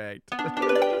is correct.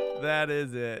 That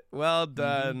is it. Well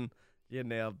done. Mm-hmm. You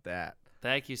nailed that.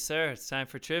 Thank you, sir. It's time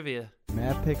for trivia.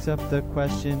 Matt picks up the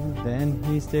question, then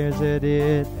he stares at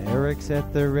it. Eric's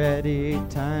at the ready,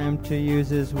 time to use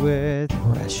his wit.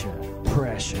 Pressure.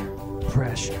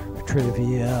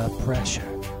 Trivia,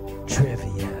 pressure.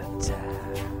 Trivia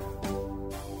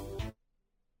time.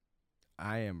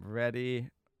 I am ready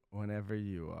whenever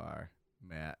you are,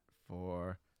 Matt,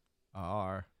 for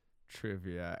our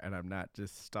trivia, and I'm not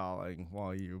just stalling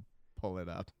while you pull it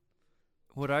up.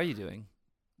 What are you doing?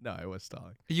 No, I was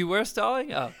stalling. You were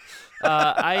stalling? Oh.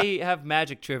 I have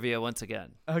magic trivia once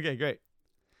again. Okay, great.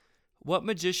 What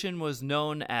magician was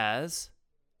known as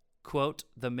quote,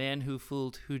 the man who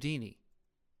fooled Houdini,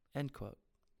 end quote.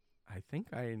 I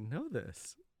think I know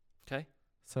this. Okay.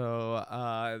 So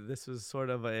this was sort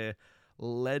of a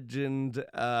legend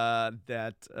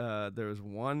that there was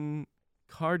one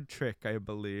card trick, I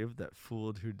believe, that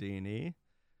fooled Houdini.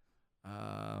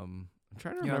 I'm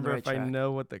trying to remember if I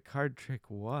know what the card trick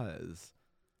was.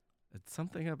 It's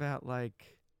something about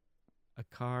like a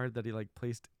card that he like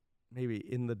placed maybe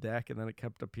in the deck and then it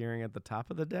kept appearing at the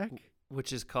top of the deck.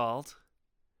 Which is called?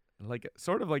 Like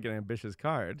sort of like an ambitious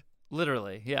card.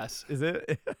 Literally, yes. Is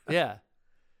it? Yeah.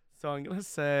 So I'm going to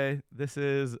say this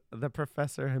is the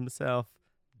professor himself,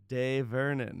 Dave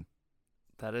Vernon.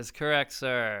 That is correct,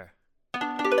 sir.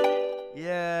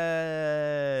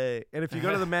 Yay! And if you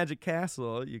go to the Magic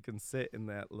Castle, you can sit in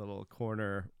that little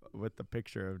corner with the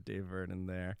picture of Dave Vernon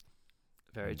there.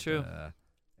 Very true.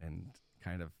 And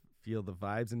kind of feel the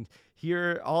vibes and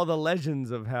hear all the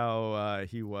legends of how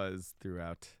he was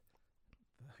throughout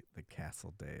the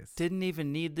castle days. Didn't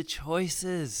even need the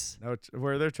choices. No,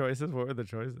 were there choices? What were the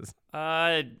choices?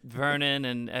 Vernon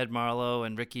and Ed Marlowe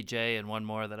and Ricky Jay and one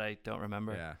more that I don't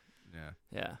remember.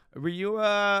 Yeah.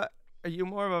 Are you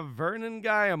more of a Vernon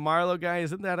guy, a Marlowe guy?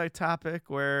 Isn't that a topic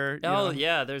where?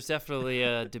 Yeah, there's definitely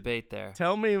a debate there.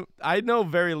 Tell me, I know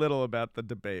very little about the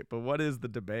debate, but what is the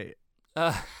debate?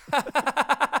 It's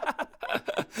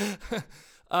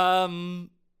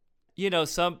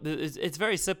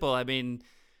very simple. I mean,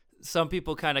 some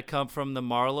people kind of come from the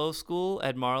Marlowe school,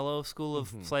 Ed Marlowe school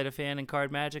of sleight of hand and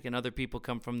card magic, and other people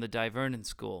come from the Dai Vernon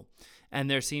school. And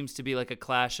there seems to be like a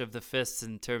clash of the fists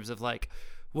in terms of like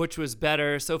which was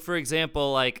better. So, for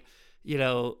example, like,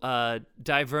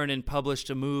 Dai Vernon published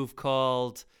a move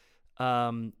called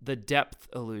the Depth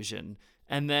Illusion.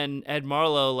 And then Ed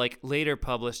Marlowe like later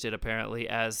published it apparently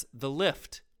as the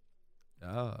Lift.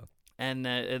 Oh.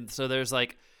 And so there's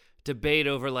like debate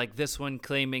over like this one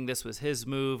claiming this was his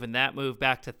move and that move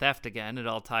back to theft again. It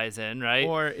all ties in, right?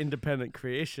 Or independent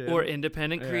creation.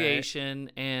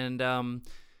 And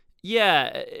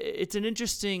it's an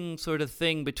interesting sort of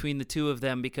thing between the two of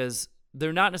them because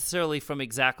they're not necessarily from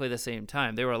exactly the same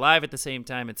time. They were alive at the same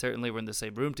time and certainly were in the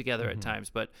same room together at times,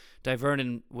 but Dai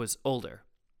Vernon was older.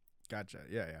 Gotcha.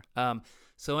 Yeah.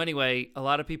 So anyway, a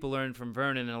lot of people learn from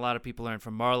Vernon and a lot of people learn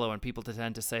from Marlowe, and people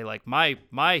tend to say like my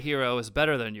hero is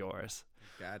better than yours.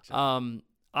 Gotcha.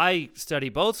 I study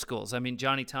both schools. I mean,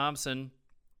 Johnny Thompson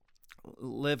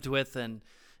lived with and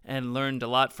learned a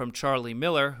lot from Charlie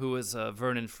Miller, who was a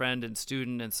Vernon friend and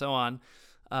student and so on.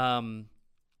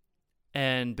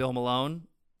 And Bill Malone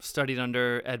studied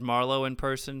under Ed Marlowe in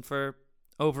person for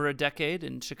over a decade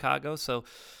in Chicago. So,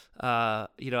 I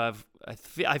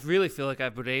really feel like I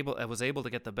was able to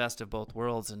get the best of both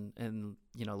worlds and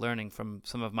learning from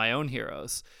some of my own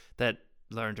heroes that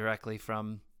learned directly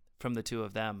from the two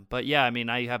of them. But yeah, I mean,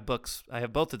 I have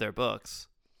both of their books.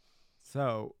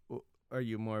 So, are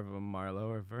you more of a Marlowe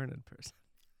or Vernon person?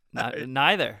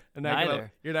 Neither.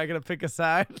 You're not gonna pick a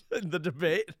side in the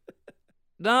debate.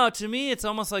 No, to me, it's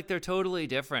almost like they're totally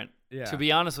different. Yeah. To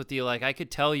be honest with you, like I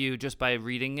could tell you just by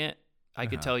reading it, I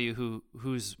could tell you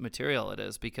whose material it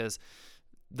is because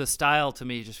the style to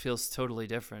me just feels totally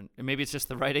different. And maybe it's just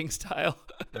the writing style,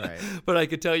 right? But I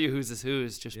could tell you whose is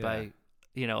whose just by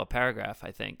a paragraph,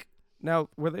 I think. Now,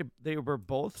 they were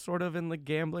both sort of in the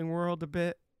gambling world a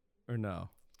bit, or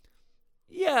no?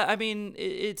 Yeah, I mean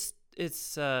it's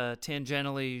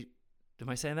tangentially. Am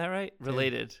I saying that right?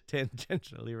 Related.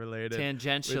 Tangentially related.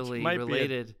 Tangentially might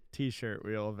related. Be a T-shirt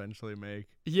we'll eventually make.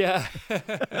 Yeah.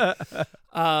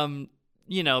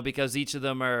 Because each of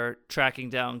them are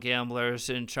tracking down gamblers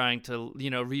and trying to,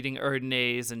 reading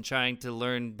Erdnase and trying to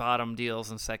learn bottom deals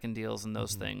and second deals, and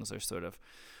those things are sort of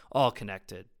all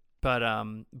connected. But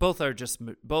both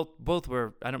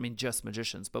were, I don't mean just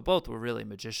magicians, but both were really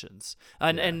magicians.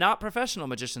 And not professional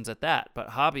magicians at that, but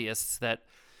hobbyists that,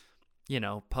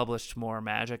 published more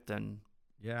magic than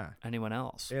anyone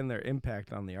else. And their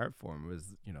impact on the art form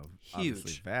was, huge,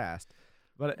 obviously vast.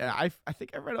 But I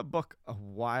think I read a book a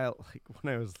while, like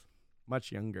when I was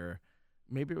much younger.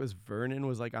 Maybe it was Vernon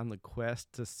was like on the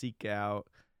quest to seek out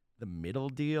the middle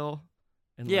deal.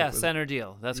 And center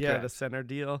deal. That's correct. Yeah, the center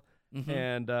deal. Mm-hmm.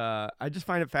 And I just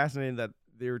find it fascinating that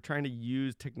they were trying to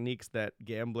use techniques that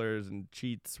gamblers and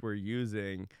cheats were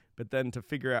using, but then to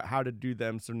figure out how to do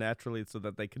them so naturally so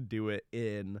that they could do it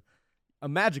in a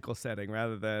magical setting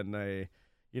rather than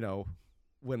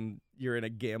when you're in a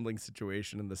gambling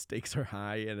situation and the stakes are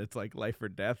high and it's like life or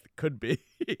death, could be,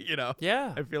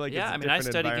 Yeah. I feel like I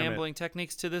study gambling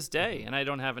techniques to this day, and I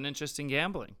don't have an interest in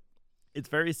gambling. It's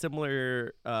very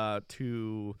similar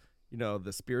to,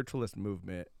 the spiritualist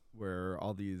movement where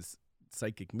all these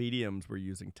psychic mediums were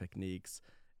using techniques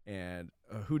And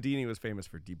Houdini was famous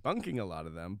for debunking a lot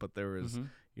of them, but there was,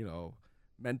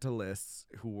 mentalists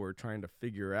who were trying to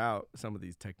figure out some of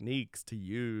these techniques to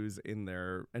use in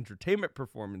their entertainment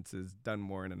performances done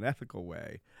more in an ethical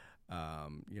way. I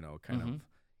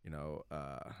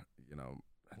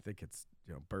think it's,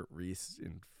 Bert Reese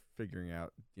in figuring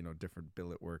out, different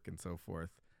billet work and so forth,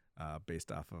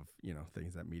 based off of,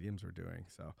 things that mediums were doing.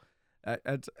 So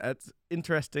that's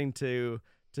interesting to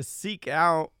seek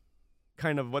out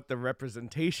kind of what the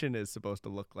representation is supposed to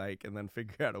look like and then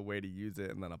figure out a way to use it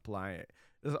and then apply it.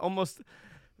 It's almost,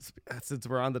 since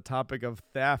we're on the topic of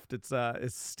theft, it's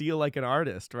Steal Like an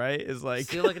Artist, right? It's like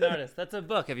Steal Like an Artist. That's a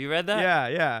book. Have you read that?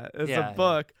 Yeah. It's a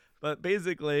book, but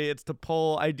basically it's to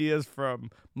pull ideas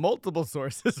from multiple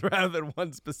sources rather than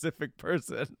one specific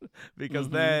person, because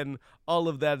then all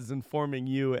of that is informing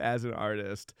you as an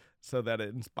artist so that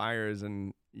it inspires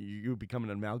and you become an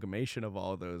amalgamation of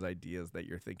all of those ideas that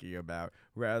you're thinking about,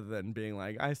 rather than being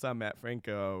like, I saw Matt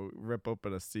Franco rip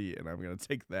open a seat and I'm going to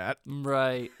take that.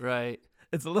 Right.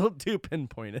 It's a little too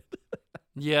pinpointed.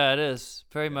 Yeah, it is.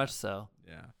 Very much so.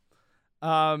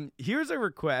 Yeah. Here's a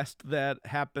request that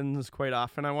happens quite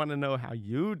often. I want to know how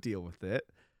you deal with it,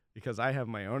 because I have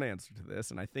my own answer to this,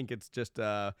 and I think it's just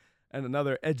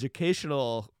another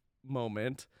educational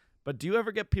moment. But do you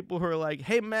ever get people who are like,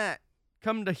 hey, Matt,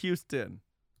 come to Houston?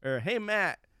 Or, hey,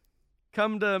 Matt,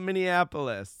 come to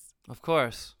Minneapolis? Of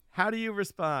course. How do you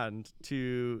respond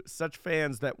to such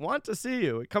fans that want to see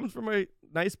you? It comes from a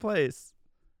nice place,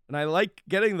 and I like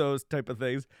getting those type of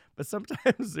things. But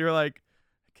sometimes you're like,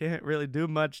 I can't really do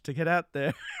much to get out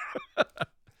there.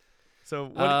 So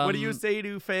what do you say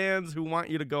to fans who want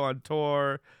you to go on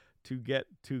tour to get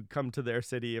to come to their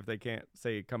city if they can't,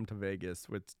 say, come to Vegas?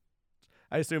 Which,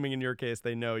 I assuming in your case,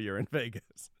 they know you're in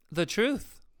Vegas. The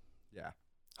truth. Yeah.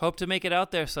 Hope to make it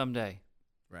out there someday.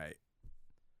 Right.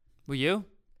 Will you?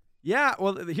 Yeah,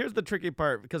 well, here's the tricky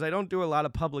part, because I don't do a lot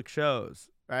of public shows,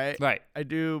 right? Right. I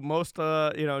do most,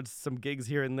 some gigs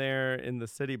here and there in the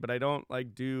city, but I don't,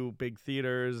 do big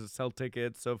theaters, sell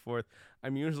tickets, so forth.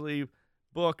 I'm usually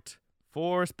booked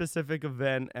for a specific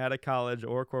event at a college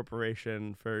or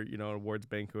corporation for, awards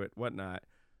banquet, whatnot.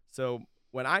 So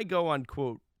when I go on,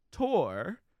 quote,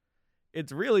 tour,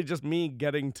 it's really just me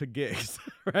getting to gigs,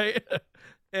 right?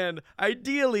 And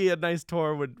ideally, a nice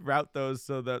tour would route those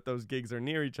so that those gigs are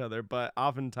near each other. But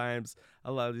oftentimes,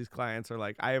 a lot of these clients are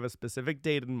like, I have a specific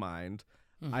date in mind.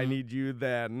 I need you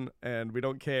then, and we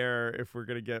don't care if we're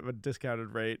going to get a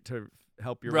discounted rate to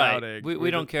help your routing.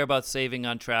 We don't care about saving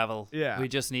on travel. Yeah. We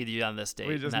just need you on this date.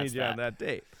 We just need you on that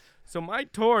date. So my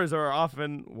tours are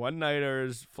often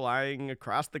one-nighters, flying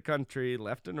across the country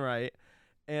left and right.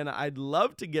 And I'd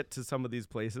love to get to some of these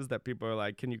places that people are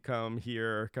like, can you come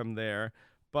here or come there?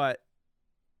 But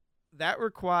that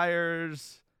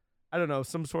requires, I don't know,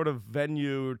 some sort of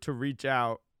venue to reach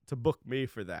out to book me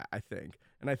for that, I think.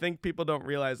 And I think people don't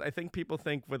realize, I think people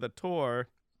think with a tour,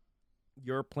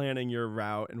 you're planning your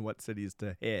route and what cities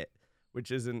to hit,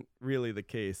 which isn't really the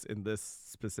case in this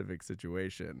specific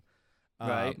situation.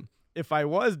 Right. If I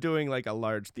was doing a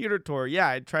large theater tour, yeah,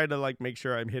 I'd try to make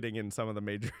sure I'm hitting in some of the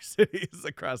major cities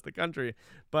across the country.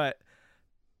 But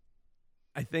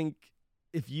I think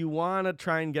if you want to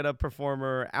try and get a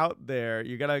performer out there,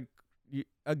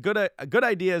 a good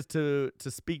idea is to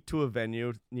speak to a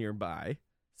venue nearby,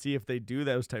 see if they do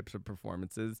those types of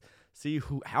performances, see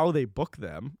how they book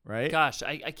them, right? Gosh,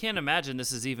 I can't imagine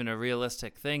this is even a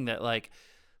realistic thing that like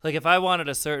if I wanted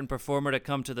a certain performer to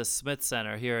come to the Smith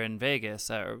Center here in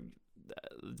Vegas,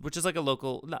 which is a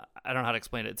local, I don't know how to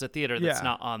explain it. It's a theater that's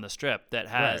not on the Strip that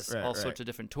has all sorts of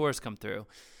different tours come through,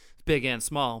 big and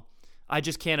small. I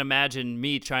just can't imagine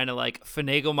me trying to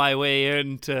finagle my way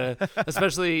into,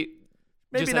 especially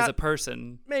just as a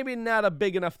person. Maybe not a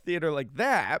big enough theater like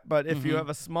that, but if you have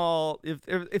a small,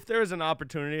 if there is an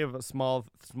opportunity of a small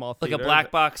theater. Like a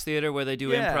black box theater where they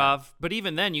do improv. But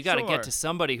even then, you got to get to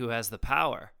somebody who has the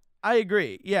power. I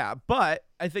agree, yeah, but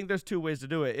I think there's two ways to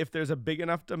do it. If there's a big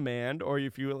enough demand, or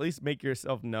if you at least make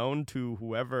yourself known to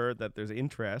whoever that there's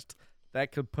interest,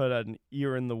 that could put an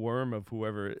ear in the worm of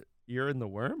whoever. Ear in the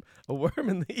worm? A worm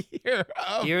in the ear.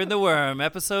 Oh. Ear in the worm,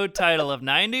 episode title of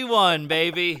 91,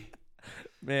 baby.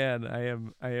 Man,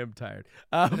 I am tired.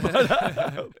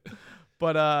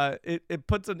 But it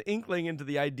puts an inkling into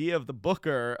the idea of the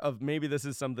booker of maybe this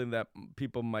is something that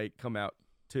people might come out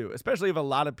to, especially if a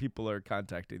lot of people are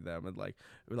contacting them and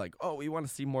we're like, oh, we want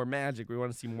to see more magic. We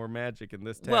want to see more magic in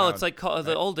this town. Well, it's like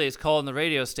the old days calling the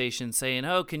radio station saying,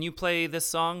 oh, can you play this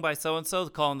song by so-and-so?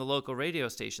 Calling the local radio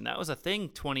station. That was a thing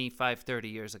 25, 30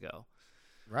 years ago.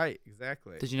 Right,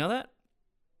 exactly. Did you know that?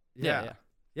 Yeah.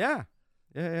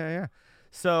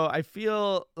 So I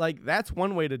feel like that's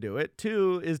one way to do it.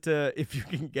 Two is if you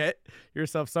can get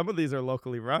yourself, some of these are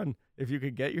locally run, if you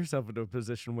could get yourself into a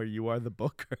position where you are the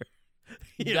booker.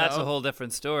 That's a whole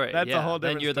different story. That's a whole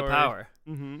different then you're story. The power.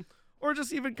 Mm-hmm. Or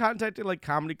just even contacting like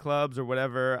comedy clubs or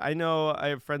whatever. I know I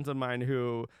have friends of mine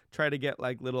who try to get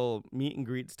like little meet and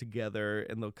greets together,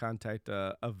 and they'll contact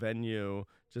a venue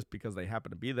just because they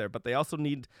happen to be there. But they also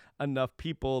need enough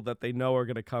people that they know are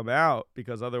going to come out,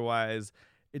 because otherwise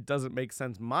it doesn't make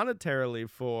sense monetarily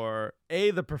for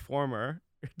the performer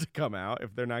to come out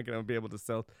if they're not going to be able to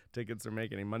sell tickets or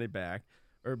make any money back.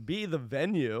 Or B, the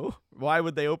venue. Why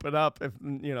would they open up if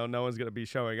no one's going to be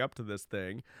showing up to this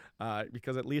thing?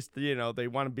 Because at least they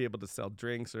want to be able to sell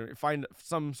drinks or find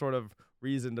some sort of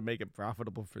reason to make it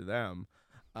profitable for them.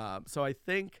 So I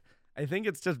think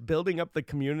it's just building up the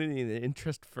community and the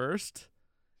interest first,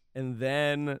 and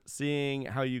then seeing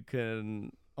how you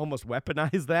can almost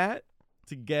weaponize that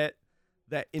to get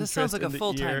that interest. This sounds like a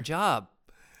full-time job.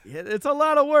 It's a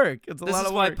lot of work. This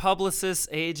is why publicists,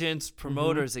 agents,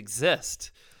 promoters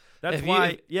exist. That's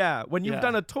why, when you've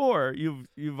done a tour,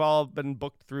 you've all been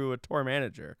booked through a tour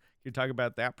manager. Can you talk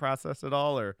about that process at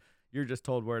all, or you're just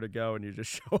told where to go and you just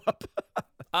show up?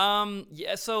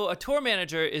 So a tour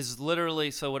manager is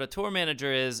literally, what a tour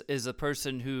manager is a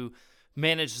person who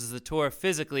manages the tour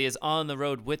physically, is on the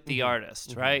road with the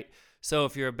artist, right? So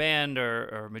if you're a band or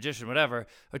a magician, whatever,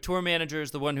 a tour manager is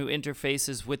the one who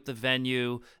interfaces with the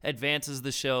venue, advances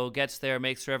the show, gets there,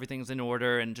 makes sure everything's in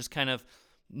order, and just kind of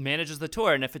manages the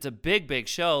tour. And if it's a big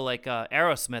show like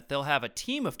Aerosmith, they'll have a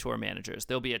team of tour managers.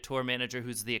 There'll be a tour manager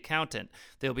who's the accountant.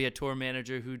 There'll be a tour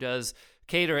manager who does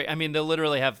catering. I mean, they'll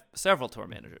literally have several tour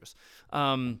managers.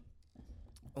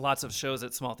 Lots of shows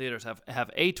at small theaters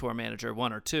have a tour manager,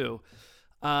 one or two.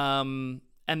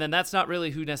 And then that's not really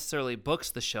who necessarily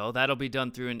books the show. That'll be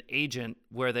done through an agent,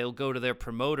 where they'll go to their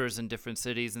promoters in different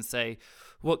cities and say,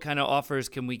 what kind of offers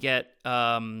can we get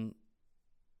in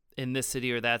this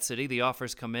city or that city? The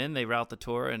offers come in, they route the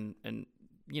tour, and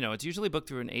it's usually booked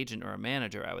through an agent or a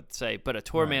manager, I would say. But a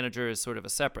tour manager is sort of a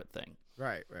separate thing.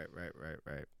 Right.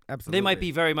 Absolutely. They might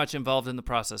be very much involved in the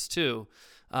process too.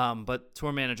 But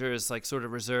tour manager is like sort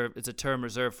of reserved. It's a term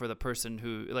reserved for the person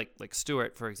who, like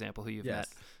Stuart, for example, who you've met,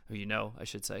 who I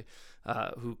should say,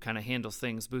 who kind of handles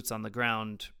things, boots on the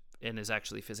ground, and is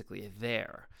actually physically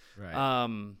there. Right.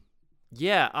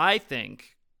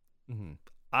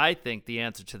 I think the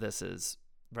answer to this is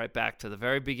right back to the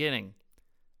very beginning.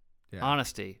 Yeah.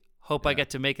 Honesty. Hope I get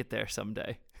to make it there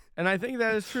someday. And I think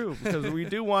that is true, because we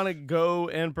do want to go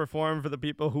and perform for the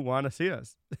people who want to see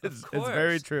us. It's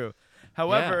very true.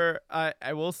 However,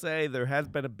 I will say there has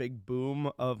been a big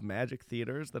boom of magic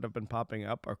theaters that have been popping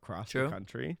up across the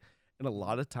country. And a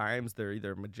lot of times they're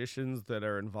either magicians that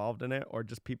are involved in it, or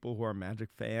just people who are magic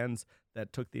fans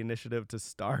that took the initiative to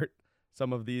start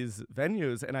some of these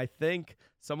venues. And I think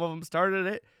some of them started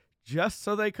it just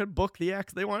so they could book the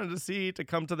acts they wanted to see to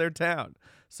come to their town.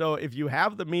 So if you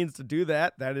have the means to do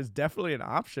that, that is definitely an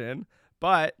option.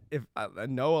 But if I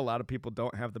know a lot of people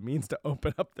don't have the means to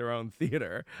open up their own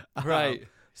theater. Right.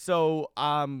 So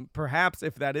perhaps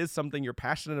if that is something you're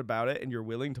passionate about it and you're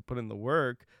willing to put in the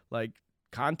work, like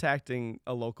contacting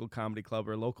a local comedy club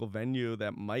or a local venue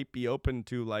that might be open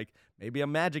to like maybe a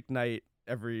magic night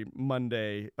every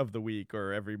Monday of the week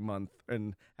or every month,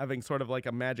 and having sort of like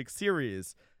a magic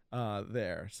series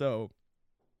there. So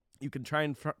you can try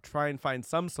and find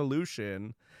some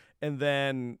solution, and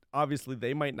then obviously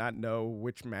they might not know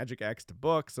which magic acts to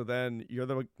book. So then you're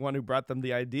the one who brought them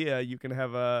the idea. You can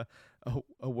have a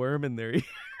worm in their ear.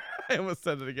 I almost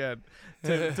said it again.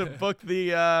 To book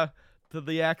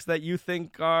the acts that you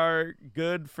think are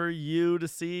good for you to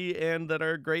see and that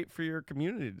are great for your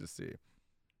community to see.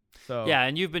 So yeah,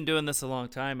 and you've been doing this a long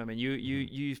time. I mean,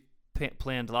 you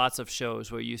planned lots of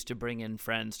shows where you used to bring in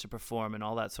friends to perform and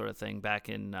all that sort of thing back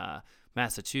in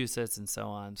Massachusetts and so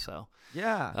on. So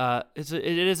yeah, it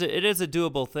is a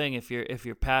doable thing if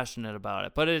you're passionate about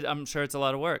it. But I'm sure it's a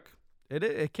lot of work.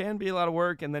 It can be a lot of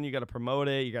work, and then you got to promote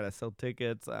it. You got to sell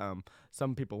tickets.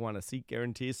 Some people want a seat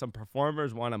guarantee. Some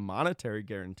performers want a monetary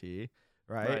guarantee,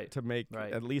 right? To make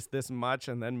at least this much,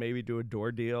 and then maybe do a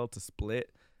door deal to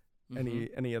split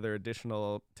any other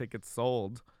additional tickets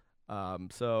sold.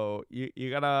 So you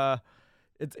gotta,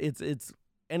 it's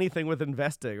anything with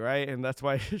investing, right? And that's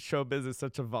why showbiz is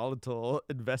such a volatile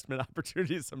investment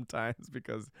opportunity sometimes,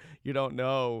 because you don't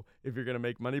know if you're gonna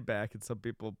make money back. And some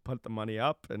people put the money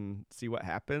up and see what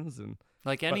happens, and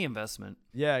like any investment.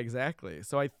 Yeah, exactly.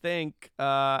 So I think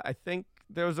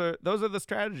those are the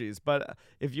strategies. But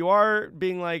if you are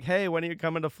being like, hey, when are you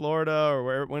coming to Florida,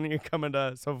 or when are you coming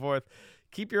to so forth?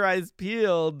 keep your eyes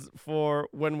peeled for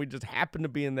when we just happen to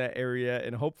be in that area,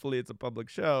 and hopefully it's a public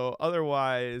show.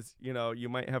 Otherwise, you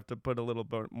might have to put a little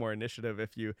bit more initiative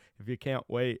if you can't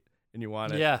wait and you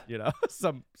want it.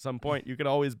 Some point you could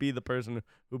always be the person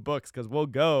who books, because we'll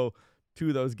go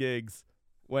to those gigs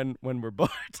when we're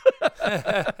booked.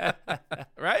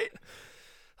 Right?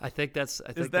 I think that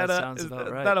sounds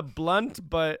about right. Is that a blunt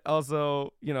but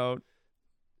also,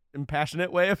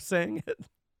 impassionate way of saying it?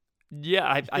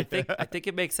 Yeah, I think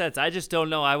it makes sense. I just don't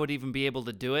know I would even be able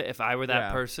to do it if I were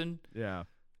that person. Yeah.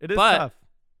 It is tough.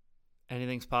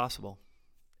 Anything's possible.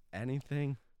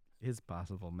 Anything is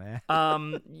possible, man.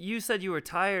 You said you were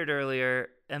tired earlier,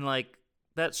 and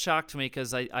that shocked me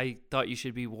because I thought you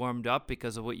should be warmed up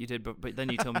because of what you did, but then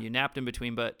you told me you napped in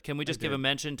between. But can we just give a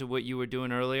mention to what you were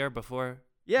doing earlier before?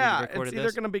 Yeah, it's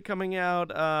either going to be coming out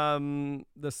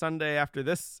the Sunday after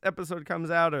this episode comes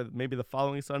out, or maybe the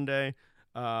following Sunday.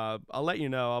 I'll let you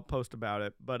know. I'll post about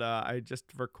it. But I just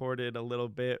recorded a little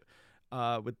bit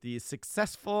with the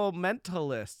Successful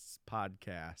Mentalists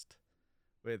podcast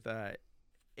with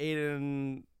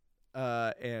Aiden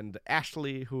and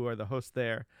Ashley, who are the hosts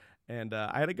there. And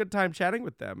I had a good time chatting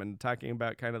with them and talking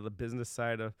about kind of the business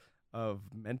side of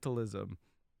mentalism.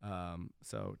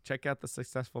 So check out the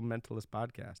Successful Mentalist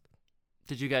podcast.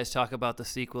 Did you guys talk about the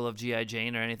sequel of G.I.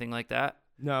 Jane or anything like that?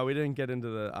 No, we didn't get into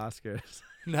the Oscars.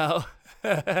 No.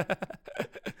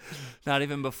 Not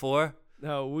even before?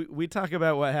 No, we talk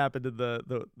about what happened in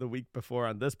the week before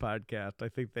on this podcast. I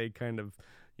think they kind of,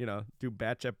 do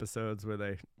batch episodes where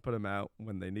they put them out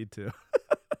when they need to.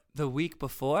 The week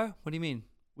before? What do you mean?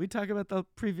 We talk about the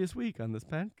previous week on this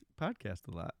podcast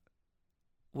a lot.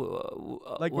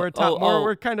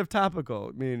 We're kind of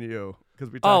topical, me and you,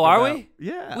 because we talk are we?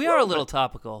 Yeah, we are a little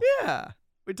topical. Yeah,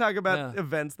 we talk about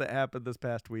events that happened this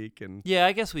past week, and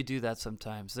I guess we do that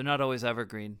sometimes. They're not always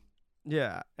evergreen.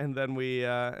 Yeah, and then we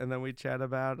chat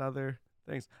about other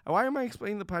things. Why am I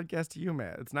explaining the podcast to you,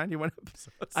 Matt? It's 91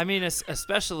 episodes. I mean,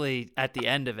 especially at the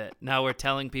end of it. Now we're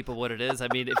telling people what it is. I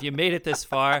mean, if you made it this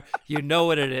far, you know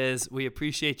what it is. We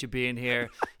appreciate you being here.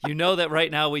 You know that right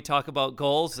now we talk about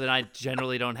goals, and I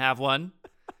generally don't have one.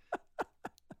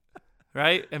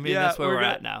 Right? I mean, that's where we're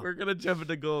at now. We're going to jump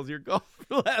into goals. Your goal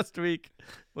for last week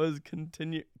was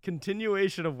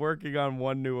continuation of working on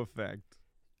one new effect.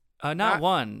 Not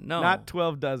one. No. Not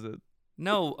 12 dozen.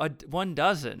 No, 1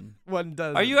 dozen. 1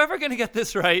 dozen. Are you ever going to get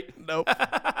this right? Nope.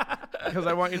 Because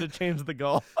I want you to change the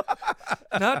goal.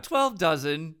 Not 12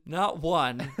 dozen, not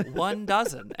 1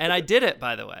 dozen. And I did it,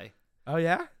 by the way. Oh,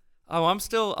 yeah? Oh,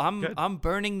 I'm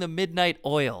burning the midnight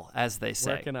oil, as they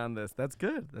say. Working on this. That's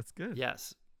good.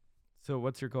 Yes. So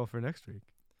what's your goal for next week?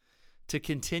 To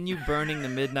continue burning the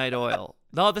midnight oil.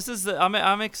 No,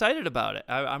 I'm excited about it.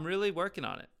 I'm really working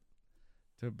on it.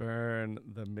 To burn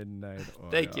the midnight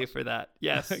oil. Thank you for that.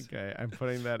 Yes. Okay, I'm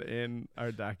putting that in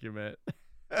our document.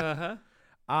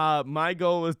 Uh-huh. My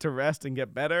goal was to rest and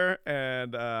get better,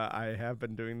 and I have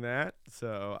been doing that.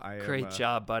 So Great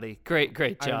job, buddy. Great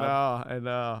job. I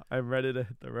know. I'm ready to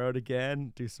hit the road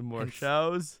again, do some more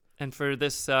shows. And for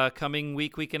this coming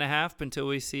week and a half until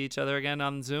we see each other again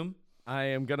on Zoom? I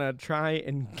am going to try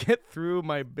and get through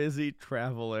my busy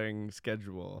traveling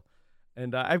schedule.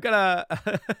 And I've got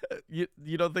a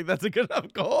you don't think that's a good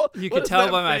enough goal? You can tell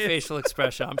by my facial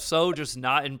expression. I'm so just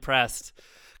not impressed.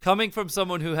 Coming from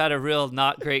someone who had a real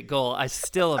not great goal, I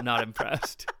still am not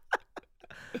impressed.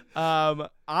 How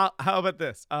about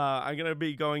this? I'm going to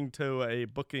be going to a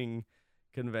booking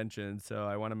convention, so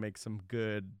I want to make some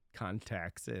good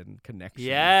contacts and connections.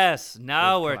 Yes,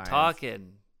 now we're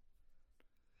talking.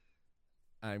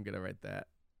 I'm going to write that.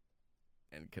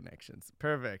 And connections.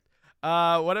 Perfect.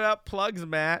 What about plugs,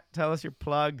 Matt? Tell us your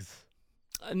plugs.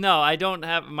 No, I don't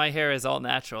have. My hair is all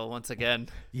natural once again.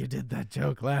 You did that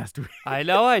joke last week. I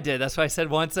know I did. That's why I said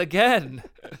once again.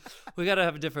 We got to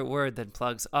have a different word than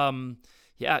plugs.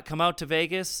 Yeah, come out to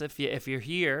Vegas if you're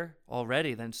here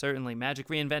already. Then certainly Magic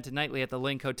Reinvented Nightly at the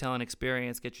Link Hotel and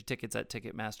Experience. Get your tickets at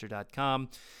Ticketmaster.com.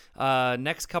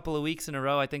 Next couple of weeks in a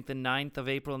row, I think the 9th of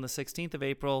April and the 16th of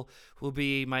April will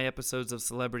be my episodes of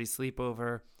Celebrity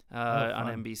Sleepover.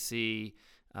 On NBC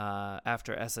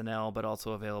after SNL, but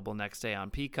also available next day on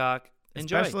Peacock.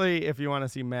 Enjoy. Especially if you want to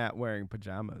see Matt wearing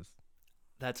pajamas.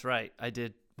 That's right. I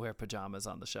did wear pajamas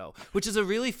on the show, which is a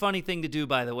really funny thing to do,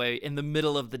 by the way, in the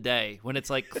middle of the day when it's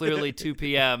like clearly 2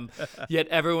 p.m., yet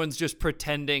everyone's just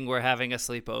pretending we're having a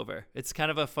sleepover. It's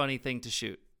kind of a funny thing to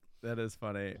shoot. That is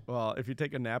funny. Well, if you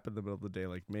take a nap in the middle of the day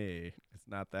like me, it's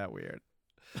not that weird.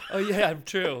 Oh, yeah,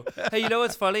 true. Hey, you know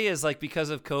what's funny is like because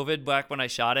of COVID, back when I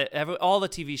shot it, all the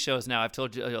TV shows now, I've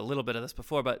told you a little bit of this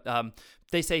before, but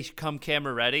they say come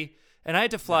camera ready. And I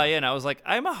had to fly in. I was like,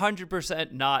 I'm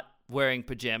 100% not wearing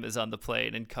pajamas on the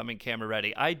plane and coming camera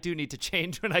ready. I do need to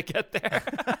change when I get there.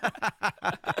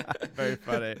 Very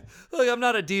funny. Look, I'm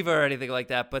not a diva or anything like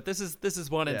that, but this is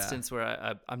one instance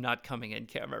where I'm not coming in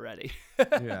camera ready.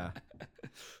 Yeah.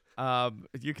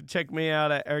 You can check me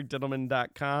out at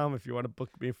ericdittelman.com if you want to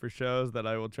book me for shows that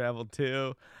I will travel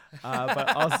to.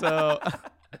 But also,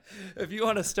 if you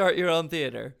want to start your own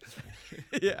theater.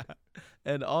 Yeah.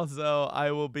 And also,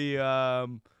 I will be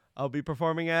I'll be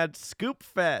performing at Scoop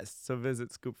Fest. So visit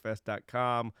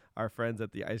scoopfest.com. Our friends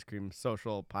at the Ice Cream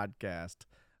Social podcast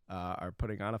are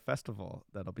putting on a festival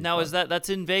that'll be now fun. that's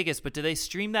in Vegas, but do they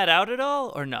stream that out at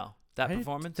all or no? That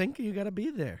performance? I think you got to be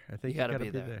there. I think you got to be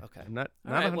there. Okay. I'm not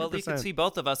all right. 100%. Well, you can see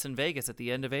both of us in Vegas at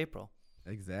the end of April.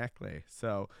 Exactly.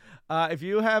 So if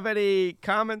you have any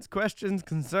comments, questions,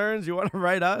 concerns, you want to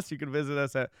write us, you can visit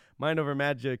us at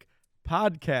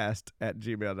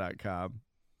mindovermagicpodcast@gmail.com.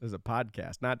 There's a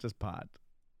podcast, not just pod.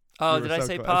 Oh, did I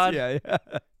say pod? Yeah.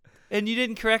 And you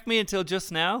didn't correct me until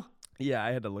just now? Yeah,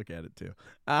 I had to look at it too.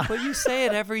 But you say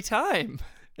it every time.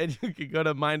 And you can go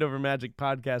to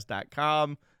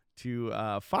mindovermagicpodcast.com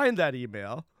to find that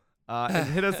email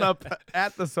and hit us up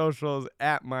at the socials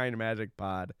at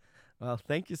mindmagicpod. Well,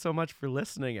 thank you so much for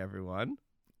listening, everyone.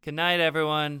 Good night,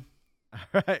 everyone.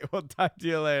 All right, we'll talk to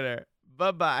you later.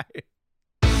 Bye-bye.